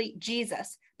actually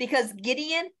Jesus, because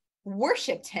Gideon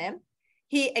worshiped him.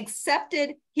 He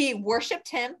worshiped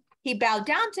him, he bowed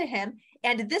down to him,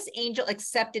 and this angel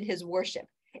accepted his worship.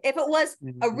 If it was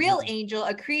a real angel,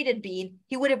 a created being,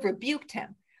 he would have rebuked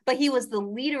him, but he was the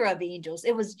leader of angels.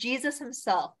 It was Jesus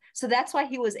himself. So that's why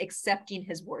he was accepting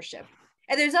his worship.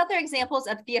 And there's other examples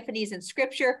of theophanies in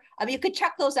scripture. You could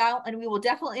check those out, and we will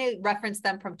definitely reference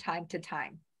them from time to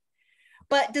time.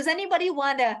 But does anybody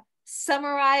want to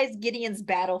summarize Gideon's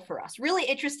battle for us? Really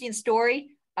interesting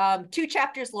story, 2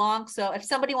 chapters long. So if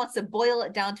somebody wants to boil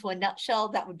it down to a nutshell,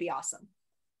 that would be awesome.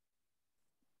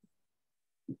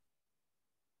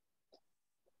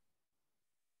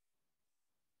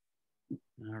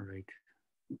 All right.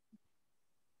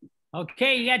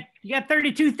 Okay, you got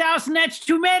 32,000. That's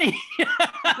too many.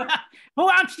 Who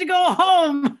wants to go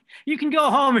home? You can go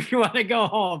home if you want to go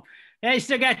home. They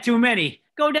still got too many.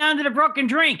 Go down to the brook and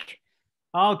drink.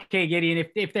 Okay, Gideon,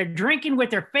 if they're drinking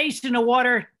with their face in the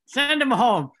water, send them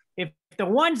home. If the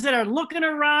ones that are looking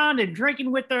around and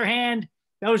drinking with their hand,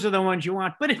 those are the ones you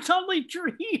want. But it's only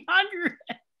 300.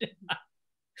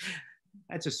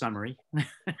 That's a summary.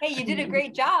 Hey, you did a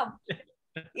great job.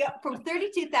 Yeah, from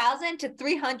 32,000 to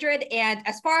 300. And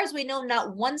as far as we know,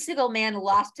 not one single man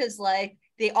lost his life.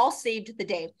 They all saved the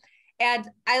day. And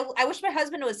I wish my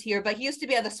husband was here, but he used to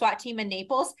be on the SWAT team in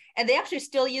Naples, and they actually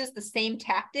still use the same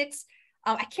tactics.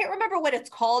 I can't remember what it's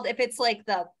called, if it's like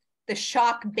the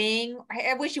shock bang.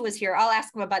 I wish he was here. I'll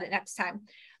ask him about it next time.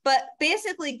 But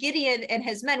basically, Gideon and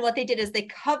his men, what they did is they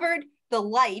covered the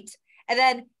light, and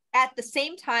then at the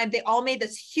same time, they all made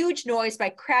this huge noise by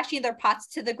crashing their pots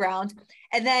to the ground.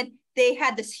 And then they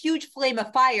had this huge flame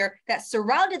of fire that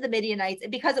surrounded the Midianites.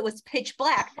 And because it was pitch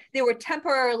black, they were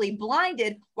temporarily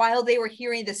blinded while they were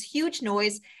hearing this huge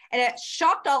noise. And it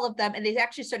shocked all of them. And they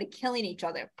actually started killing each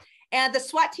other. And the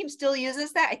SWAT team still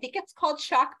uses that. I think it's called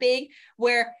shock bang,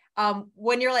 where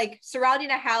when you're like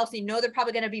surrounding a house, and you know they're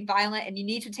probably going to be violent and you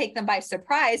need to take them by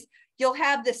surprise, you'll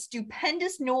have this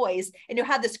stupendous noise and you'll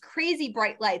have this crazy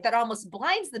bright light that almost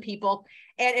blinds the people.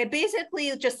 And it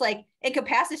basically just like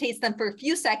incapacitates them for a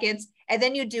few seconds. And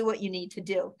then you do what you need to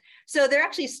do. So they're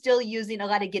actually still using a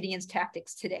lot of Gideon's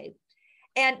tactics today.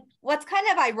 And what's kind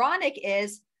of ironic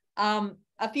is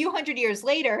a few hundred years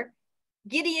later,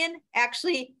 Gideon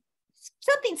actually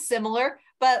something similar,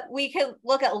 but we can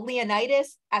look at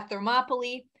Leonidas, at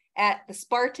Thermopylae, at the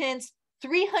Spartans.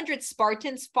 300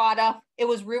 Spartans fought off. It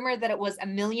was rumored that it was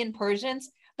 1 million Persians,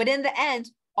 but in the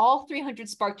end, all 300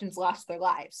 Spartans lost their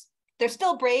lives. They're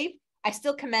still brave. I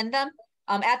still commend them.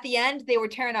 At the end, they were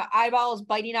tearing out eyeballs,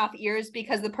 biting off ears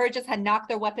because the Persians had knocked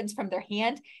their weapons from their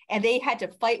hand, and they had to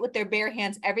fight with their bare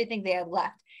hands everything they had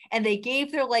left. And they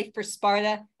gave their life for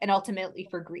Sparta and ultimately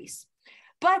for Greece.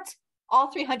 But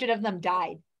all 300 of them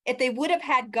died. If they would have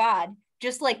had God,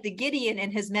 just like the Gideon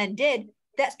and his men did,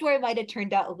 that story might have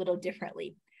turned out a little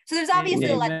differently. So there's obviously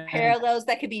a lot of parallels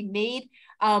that could be made.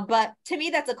 But to me,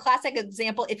 that's a classic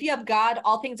example. If you have God,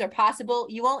 all things are possible.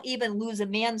 You won't even lose a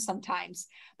man sometimes.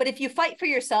 But if you fight for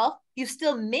yourself, you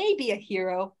still may be a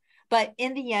hero, but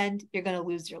in the end, you're going to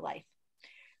lose your life.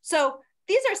 So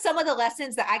these are some of the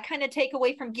lessons that I kind of take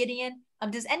away from Gideon.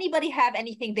 Does anybody have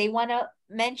anything they want to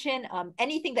mention?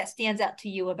 Anything that stands out to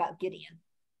you about Gideon?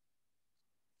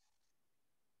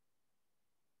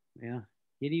 Yeah,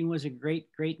 Gideon was a great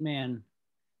man.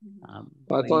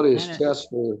 I thought his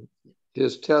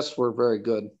tests were very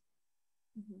good.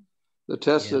 Mm-hmm. The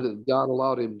tests that God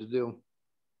allowed him to do.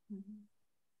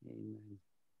 Mm-hmm.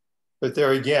 But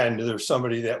there again, there's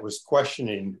somebody that was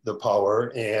questioning the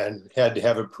power and had to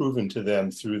have it proven to them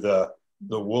through the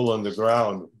wool on the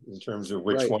ground in terms of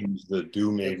which one's the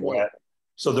dew made wet.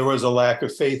 So there was a lack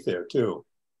of faith there too.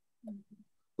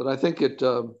 But I think it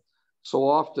so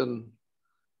often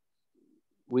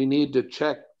we need to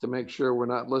check to make sure we're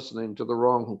not listening to the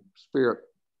wrong spirit.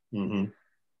 Mm-hmm.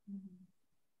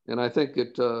 And I think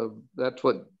that's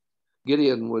what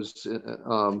Gideon was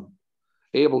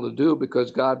able to do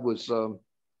because God was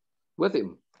with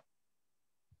him.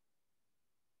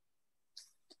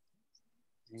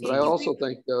 But I also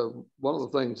think one of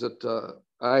the things that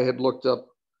I had looked up,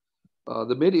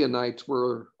 the Midianites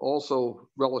were also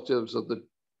relatives of the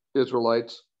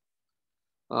Israelites.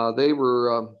 They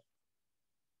were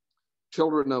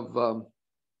children of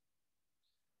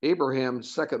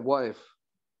Abraham's second wife.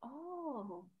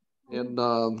 Oh. And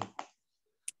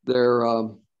their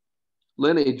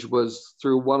lineage was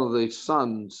through one of the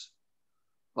sons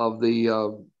of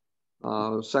the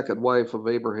second wife of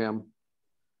Abraham.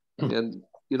 And,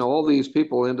 you know, all these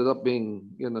people ended up being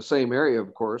in the same area,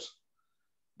 of course,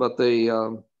 but they,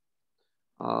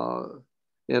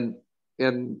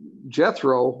 and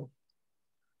Jethro,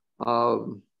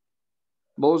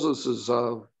 Moses's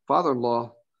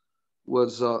father-in-law,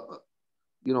 was,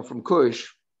 you know, from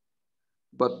Cush,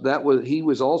 but he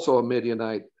was also a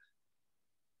Midianite.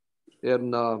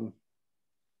 And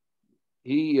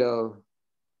he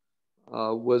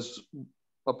was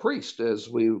a priest, as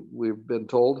we've been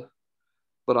told.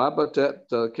 But I bet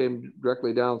that came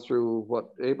directly down through what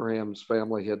Abraham's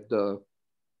family had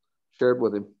shared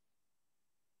with him.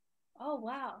 Oh,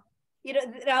 wow. You know,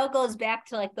 it all goes back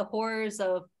to like the horrors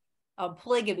of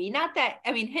polygamy. Not that,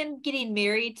 I mean, him getting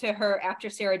married to her after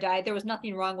Sarah died, there was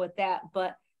nothing wrong with that.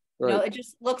 But, you know, it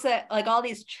just looks at like all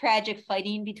these tragic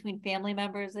fighting between family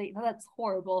members. Like, oh, that's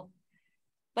horrible.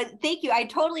 But thank you. I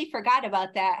totally forgot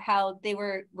about that, how they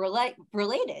were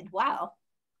related. Wow.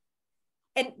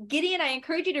 And Gideon, I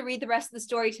encourage you to read the rest of the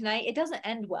story tonight. It doesn't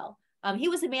end well. He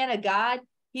was a man of God.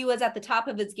 He was at the top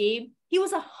of his game. He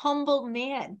was a humble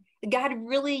man. God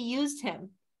really used him.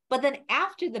 But then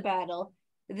after the battle,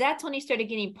 that's when he started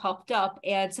getting puffed up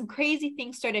and some crazy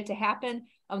things started to happen.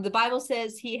 The Bible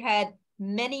says he had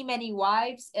many, many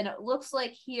wives, and it looks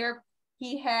like here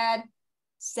he had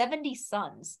 70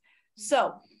 sons.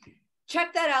 So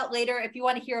check that out later if you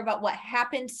want to hear about what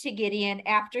happened to Gideon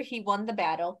after he won the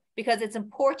battle, because it's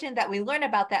important that we learn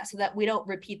about that so that we don't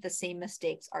repeat the same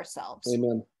mistakes ourselves.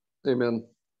 Amen. Amen.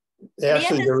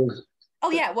 Actually, there was...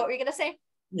 Oh, yeah. What were you going to say?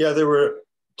 Yeah, there were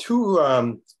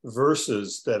two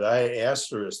verses that I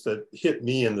asterisked that hit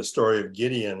me in the story of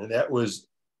Gideon, and that was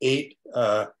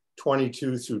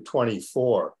 8:22 through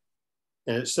 24.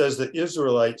 And it says, the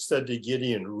Israelites said to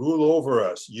Gideon, rule over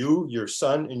us, you, your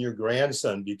son, and your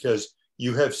grandson, because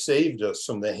you have saved us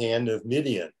from the hand of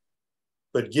Midian.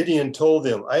 But Gideon told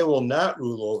them, I will not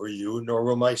rule over you, nor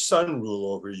will my son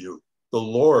rule over you. The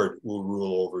Lord will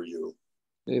rule over you.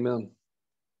 Amen.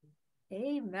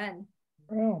 Amen.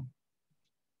 Oh.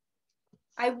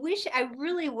 I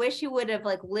really wish he would have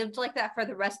like lived like that for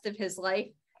the rest of his life,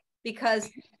 because,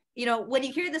 you know, when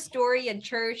you hear the story in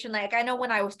church, and like, I know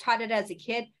when I was taught it as a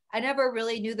kid, I never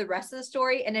really knew the rest of the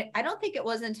story. And I don't think it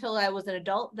was until I was an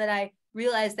adult that I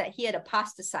realized that he had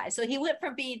apostatized. So he went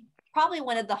from being probably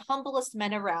one of the humblest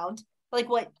men around, like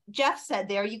what Jeff said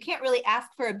there, you can't really ask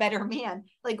for a better man.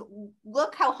 Like,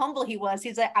 look how humble he was.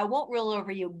 He's like, I won't rule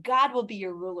over you. God will be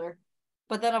your ruler.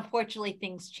 But then unfortunately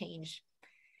things changed.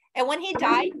 And when he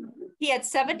died, he had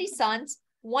 70 sons.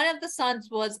 One of the sons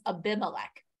was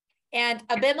Abimelech. And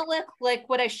Abimelech, like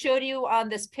what I showed you on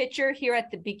this picture here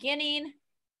at the beginning,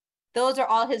 those are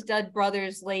all his dead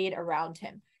brothers laid around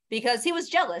him because he was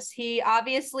jealous. He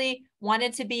obviously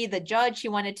wanted to be the judge. He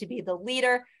wanted to be the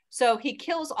leader. So he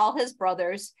kills all his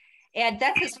brothers. And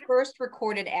that's his first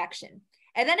recorded action.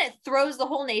 And then it throws the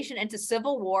whole nation into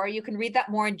civil war. You can read that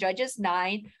more in Judges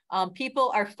 9.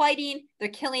 People are fighting. They're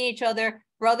killing each other.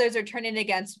 Brothers are turning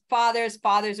against fathers.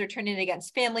 Fathers are turning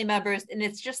against family members. And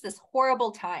it's just this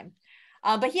horrible time.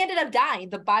 But he ended up dying.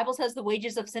 The Bible says the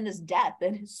wages of sin is death.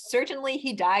 And certainly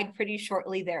he died pretty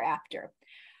shortly thereafter.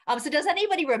 So does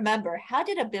anybody remember, how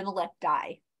did Abimelech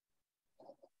die?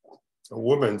 A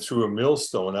woman threw a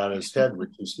millstone on his head,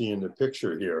 which you see in the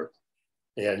picture here.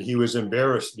 And he was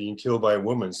embarrassed being killed by a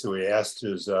woman, so he asked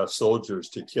his soldiers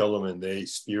to kill him, and they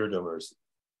speared him or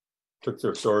took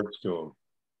their swords to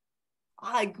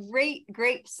him.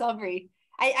 Great summary.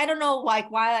 I don't know why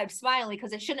I'm smiling,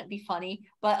 because it shouldn't be funny,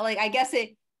 but like I guess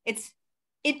it's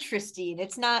interesting.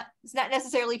 It's not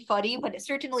necessarily funny, but it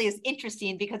certainly is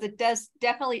interesting because it does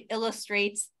definitely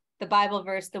illustrates the Bible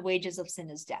verse, the wages of sin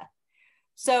is death.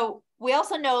 So we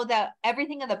also know that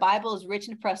everything in the Bible is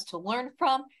written for us to learn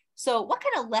from. So what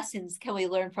kind of lessons can we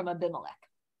learn from Abimelech?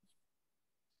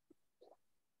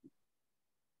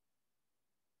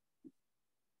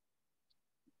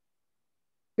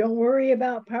 Don't worry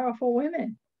about powerful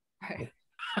women. Right.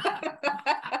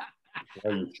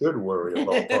 Well, you should worry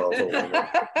about powerful women.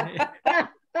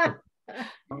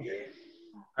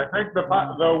 I think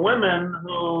the women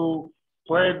who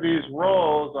played these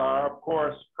roles are, of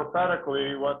course,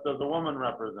 prophetically, what does the woman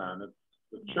represent? It's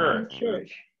the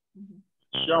church.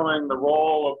 Showing the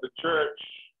role of the church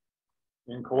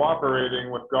in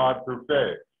cooperating with God through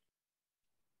faith.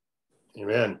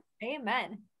 Amen.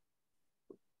 Amen.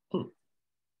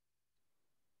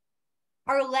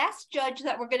 Our last judge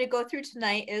that we're going to go through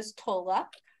tonight is Tola.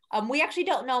 We actually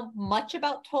don't know much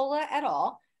about Tola at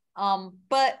all.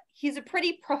 but he's a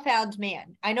pretty profound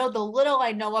man. I know the little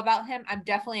I know about him, I'm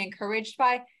definitely encouraged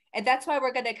by, and that's why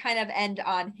we're going to kind of end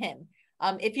on him.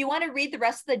 If you want to read the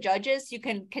rest of the Judges, you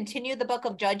can continue the book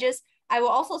of Judges. I will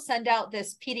also send out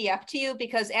this PDF to you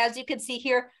because as you can see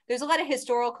here, there's a lot of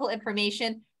historical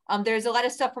information. There's a lot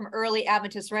of stuff from early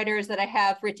Adventist writers that I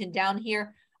have written down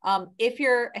here. If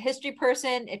you're a history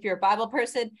person, if you're a Bible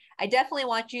person, I definitely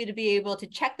want you to be able to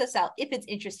check this out if it's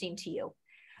interesting to you.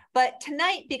 But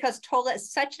tonight, because Tola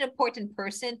is such an important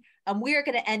person, we are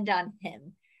going to end on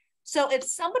him. So if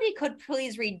somebody could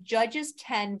please read Judges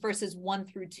 10 verses 1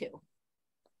 through 2.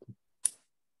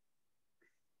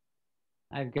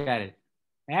 I've got it.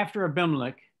 After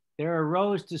Abimelech, there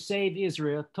arose to save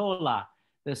Israel Tola,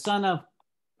 the son of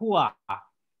Puah,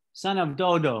 son of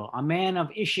Dodo, a man of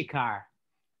Issachar.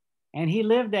 And he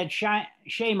lived at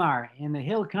Shamar in the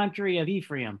hill country of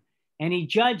Ephraim. And he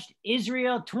judged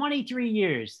Israel 23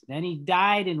 years. Then he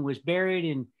died and was buried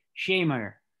in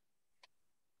Shamar.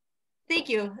 Thank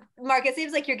you, Mark. It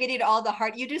seems like you're getting all the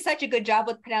hard. You do such a good job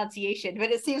with pronunciation, but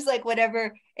it seems like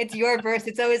whenever it's your verse,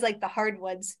 it's always like the hard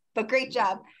ones. But great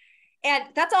job. And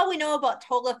that's all we know about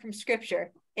Tola from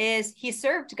scripture is he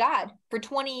served God for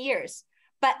 20 years.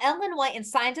 But Ellen White in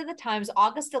Signs of the Times,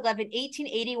 August 11,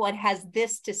 1881, has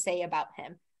this to say about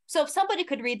him. So if somebody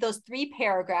could read those 3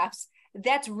 paragraphs,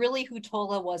 that's really who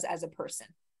Tola was as a person.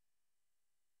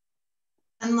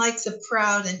 Unlike the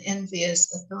proud and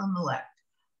envious Abimelech,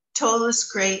 Tola's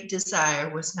great desire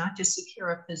was not to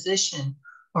secure a position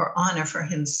or honor for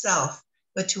himself,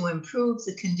 but to improve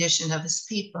the condition of his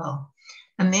people.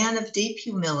 A man of deep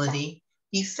humility,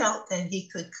 he felt that he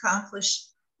could accomplish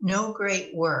no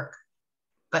great work,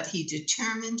 but he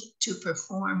determined to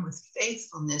perform with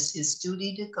faithfulness his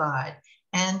duty to God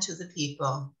and to the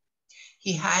people.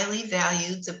 He highly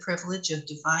valued the privilege of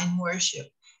divine worship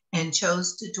and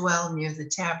chose to dwell near the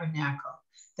tabernacle,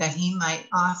 that he might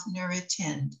oftener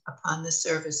attend upon the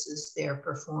services there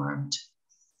performed.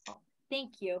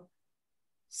 Thank you.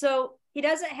 So he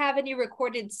doesn't have any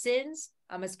recorded sins.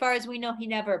 As far as we know, he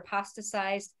never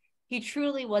apostatized. He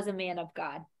truly was a man of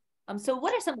God. So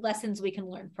what are some lessons we can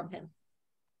learn from him?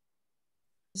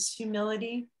 His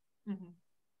humility. Mm-hmm.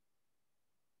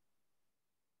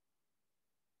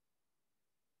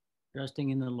 Trusting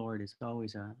in the Lord is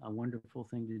always a wonderful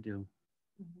thing to do.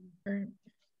 Mm-hmm.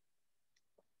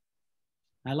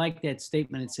 I like that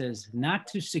statement. It says, not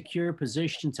to secure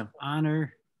positions of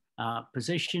honor,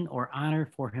 position or honor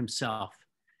for himself.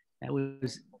 That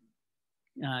was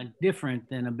different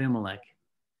than Abimelech.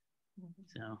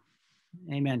 So,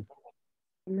 amen.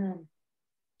 Amen.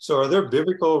 So are there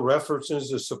biblical references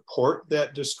to support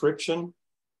that description?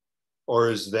 Or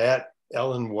is that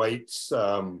Ellen White's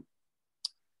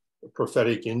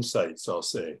prophetic insights, I'll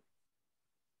say?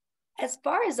 As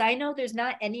far as I know, there's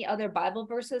not any other Bible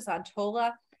verses on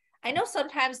Tola. I know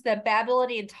sometimes the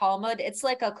Babylonian Talmud, it's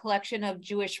like a collection of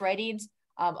Jewish writings.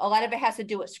 A lot of it has to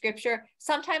do with scripture.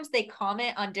 Sometimes they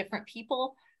comment on different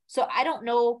people. So I don't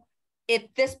know if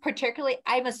this particularly,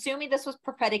 I'm assuming this was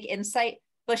prophetic insight,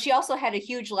 but she also had a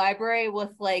huge library with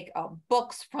like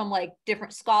books from like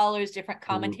different scholars, different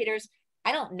commentators.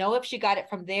 I don't know if she got it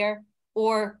from there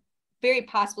or very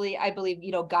possibly, I believe,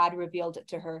 God revealed it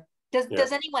to her.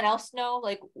 Does anyone else know?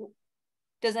 Like,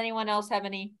 does anyone else have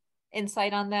any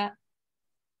insight on that?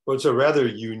 Well, it's a rather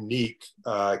unique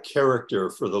character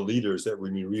for the leaders that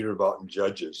we read about in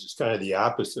Judges. It's kind of the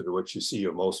opposite of what you see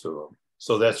of most of them.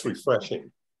 So that's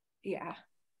refreshing. Yeah.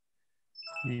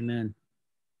 Amen.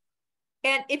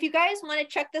 And if you guys want to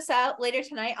check this out later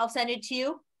tonight, I'll send it to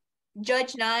you.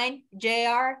 Judge 9,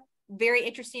 JR, very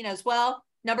interesting as well.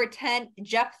 Number 10,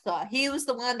 Jephthah. He was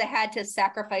the one that had to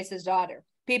sacrifice his daughter.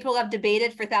 People have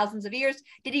debated for thousands of years.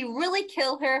 Did he really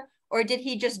kill her or did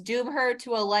he just doom her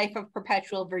to a life of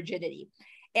perpetual virginity?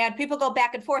 And people go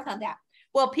back and forth on that.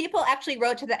 Well, people actually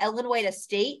wrote to the Ellen White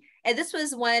estate. And this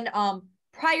was when,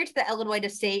 prior to the Ellen White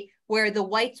estate, where the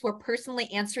Whites were personally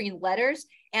answering letters.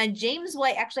 And James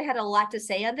White actually had a lot to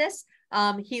say on this.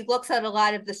 He looks at a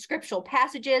lot of the scriptural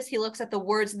passages. He looks at the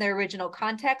words in their original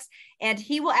context, and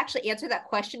he will actually answer that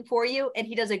question for you. And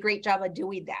he does a great job of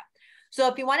doing that. So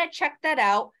if you want to check that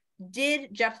out,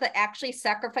 did Jephthah actually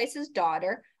sacrifice his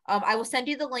daughter? I will send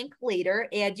you the link later,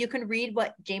 and you can read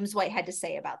what James White had to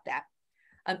say about that.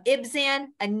 Ibzan,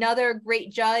 another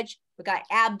great judge. We got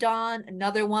Abdon,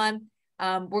 another one.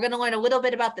 We're going to learn a little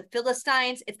bit about the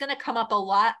Philistines. It's going to come up a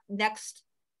lot next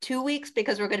 2 weeks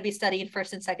because we're going to be studying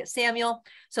 1st and 2nd Samuel.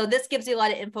 So this gives you a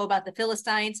lot of info about the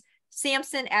Philistines.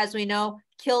 Samson, as we know,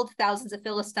 killed thousands of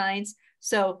Philistines.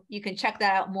 So you can check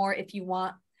that out more if you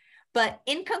want. But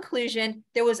in conclusion,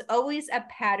 there was always a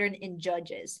pattern in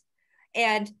Judges.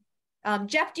 And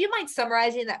Jeff, do you mind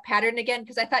summarizing that pattern again?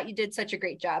 Because I thought you did such a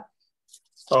great job.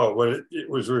 Oh, well, it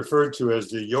was referred to as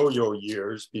the yo-yo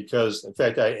years because, in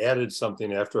fact, I added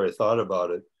something after I thought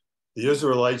about it. The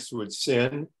Israelites would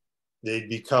sin, they'd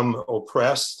become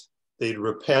oppressed, they'd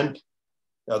repent,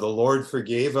 the Lord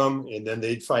forgave them, and then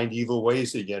they'd find evil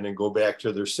ways again and go back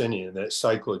to their sinning. And that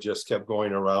cycle just kept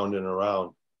going around and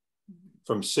around,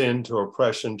 from sin to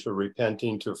oppression to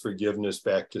repenting to forgiveness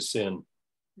back to sin.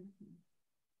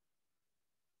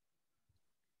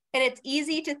 And it's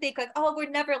easy to think like, oh, we're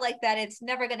never like that. It's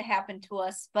never going to happen to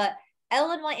us. But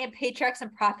Ellen White and Patriarchs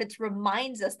and Prophets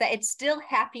reminds us that it's still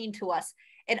happening to us.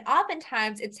 And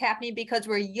oftentimes it's happening because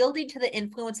we're yielding to the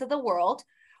influence of the world.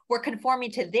 We're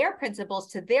conforming to their principles,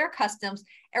 to their customs,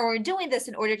 and we're doing this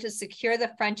in order to secure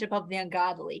the friendship of the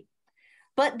ungodly.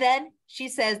 But then she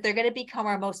says they're going to become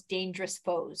our most dangerous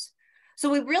foes. So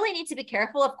we really need to be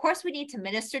careful. Of course, we need to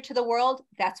minister to the world.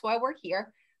 That's why we're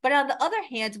here. But on the other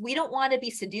hand, we don't want to be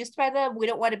seduced by them. We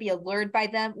don't want to be allured by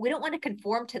them. We don't want to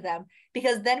conform to them,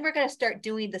 because then we're going to start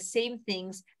doing the same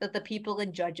things that the people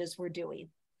in Judges were doing.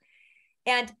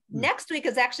 And next week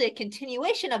is actually a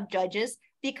continuation of Judges,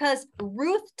 because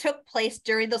Ruth took place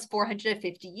during those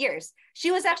 450 years. She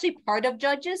was actually part of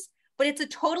Judges, but it's a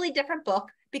totally different book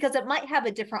because it might have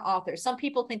a different author. Some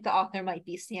people think the author might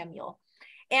be Samuel.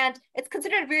 And it's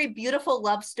considered a very beautiful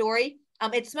love story.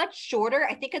 It's much shorter.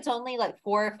 I think it's only like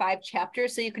 4 or 5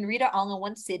 chapters, so you can read it all in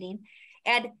one sitting.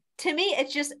 And to me,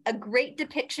 it's just a great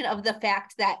depiction of the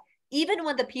fact that even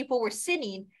when the people were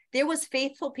sinning, there was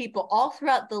faithful people all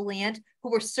throughout the land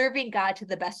who were serving God to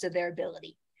the best of their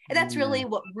ability. And that's really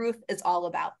what Ruth is all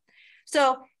about.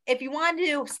 So if you want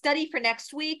to study for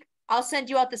next week, I'll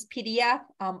send you out this PDF.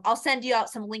 I'll send you out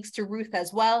some links to Ruth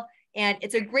as well. And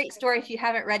it's a great story. If you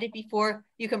haven't read it before,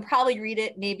 you can probably read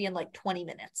it maybe in like 20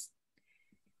 minutes.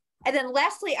 And then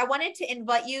lastly, I wanted to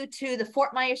invite you to the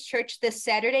Fort Myers Church this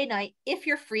Saturday night, if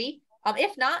you're free.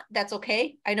 If not, that's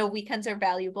okay. I know weekends are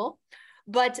valuable.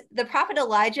 But the prophet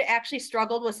Elijah actually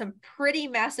struggled with some pretty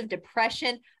massive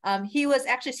depression. He was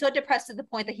actually so depressed to the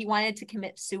point that he wanted to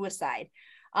commit suicide.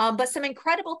 But some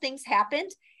incredible things happened.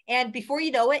 And before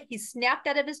you know it, he snapped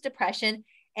out of his depression.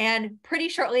 And pretty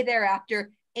shortly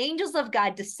thereafter, angels of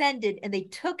God descended and they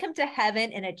took him to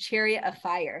heaven in a chariot of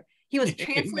fire. He was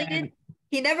translated.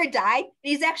 He never died.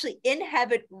 He's actually in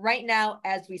heaven right now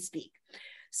as we speak.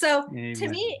 So to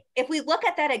me, if we look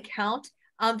at that account,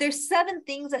 there's 7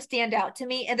 things that stand out to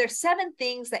me. And there's 7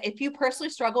 things that if you personally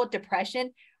struggle with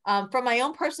depression, from my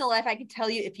own personal life, I can tell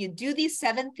you, if you do these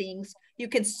 7 things, you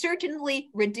can certainly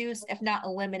reduce, if not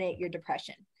eliminate, your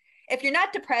depression. If you're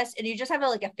not depressed and you just have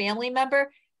like a family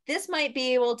member, this might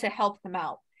be able to help them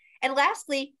out. And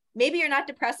lastly, maybe you're not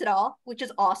depressed at all, which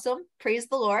is awesome. Praise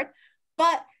the Lord.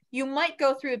 But you might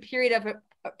go through a period of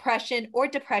oppression or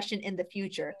depression in the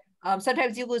future.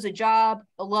 Sometimes you lose a job,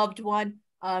 a loved one.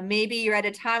 Maybe you're at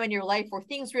a time in your life where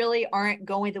things really aren't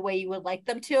going the way you would like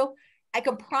them to. I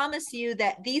can promise you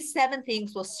that these 7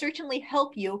 things will certainly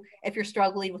help you if you're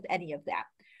struggling with any of that.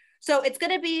 So it's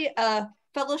going to be a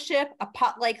fellowship, a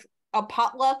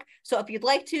potluck. So if you'd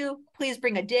like to, please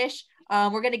bring a dish.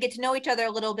 We're going to get to know each other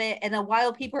a little bit. And then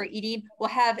while people are eating,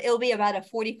 it'll be about a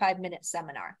 45-minute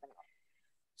seminar.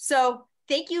 So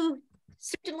thank you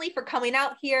certainly for coming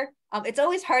out here. It's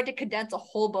always hard to condense a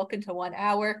whole book into 1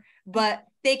 hour, but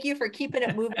thank you for keeping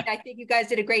it moving. I think you guys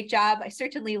did a great job. I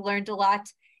certainly learned a lot.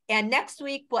 And next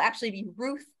week will actually be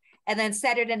Ruth. And then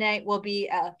Saturday night will be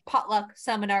a potluck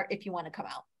seminar if you want to come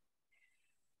out.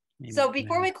 Amen. So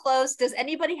before we close, does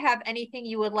anybody have anything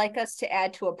you would like us to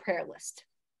add to a prayer list?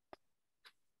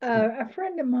 A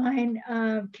friend of mine,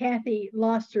 Kathy,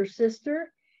 lost her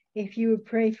sister. If you would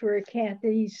pray for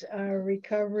Kathy's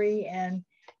recovery and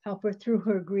help her through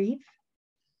her grief.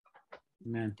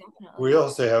 Amen. We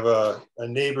also have a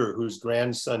neighbor whose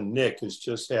grandson, Nick, has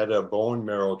just had a bone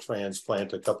marrow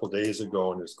transplant a couple of days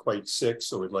ago and is quite sick.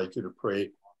 So we'd like you to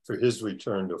pray for his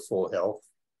return to full health.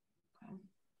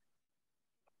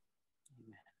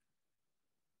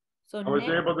 So I was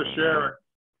able to share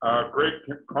a great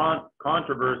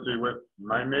controversy with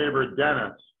my neighbor,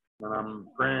 Dennis, and I'm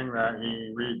praying that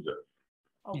he reads it.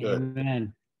 Oh, good.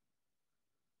 Amen.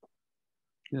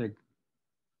 Good.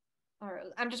 All right.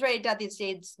 I'm just writing down these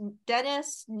dates.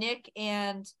 Dennis, Nick,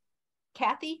 and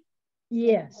Kathy?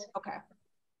 Yes. Okay.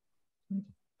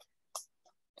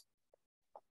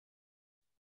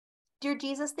 Dear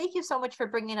Jesus, thank you so much for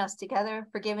bringing us together,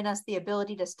 for giving us the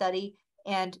ability to study.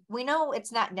 And we know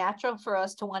it's not natural for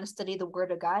us to want to study the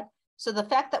Word of God. So the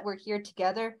fact that we're here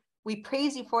together, we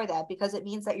praise you for that, because it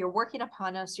means that you're working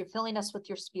upon us, you're filling us with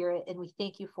your Spirit, and we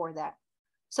thank you for that.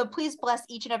 So please bless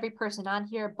each and every person on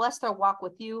here. Bless their walk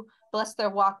with you. Bless their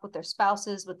walk with their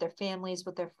spouses, with their families,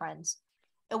 with their friends.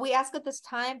 And we ask at this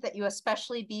time that you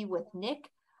especially be with Nick.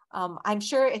 I'm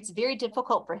sure it's very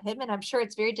difficult for him, and I'm sure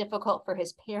it's very difficult for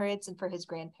his parents and for his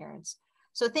grandparents.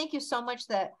 So thank you so much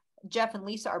that Jeff and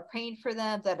Lisa are praying for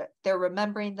them, that they're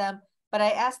remembering them. But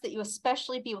I ask that you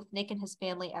especially be with Nick and his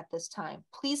family at this time.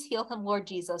 Please heal him, Lord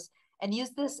Jesus, and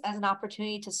use this as an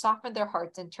opportunity to soften their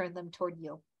hearts and turn them toward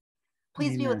you.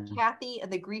 Please be with Kathy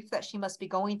and the grief that she must be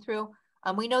going through.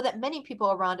 We know that many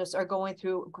people around us are going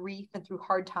through grief and through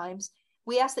hard times.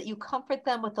 We ask that you comfort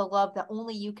them with the love that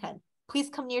only you can. Please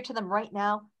come near to them right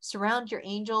now. Surround your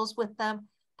angels with them.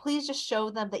 Please just show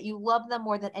them that you love them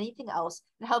more than anything else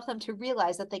and help them to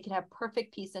realize that they can have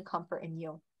perfect peace and comfort in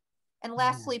you. And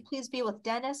lastly, please be with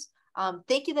Dennis.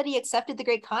 Thank you that he accepted the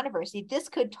Great Controversy. This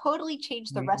could totally change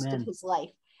the rest of his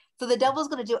life. So the devil's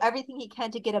going to do everything he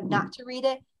can to get him not to read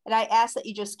it. And I ask that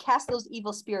you just cast those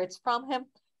evil spirits from him.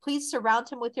 Please surround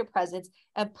him with your presence,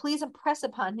 and please impress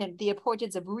upon him the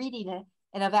importance of reading it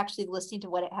and of actually listening to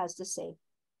what it has to say.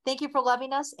 Thank you for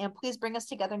loving us, and please bring us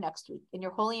together next week. In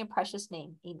your holy and precious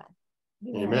name, amen.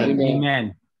 Amen.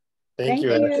 Amen. Thank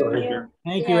you, Ashley.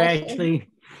 Thank you, Ashley.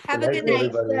 Have a good night.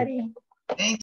 Everybody. Thank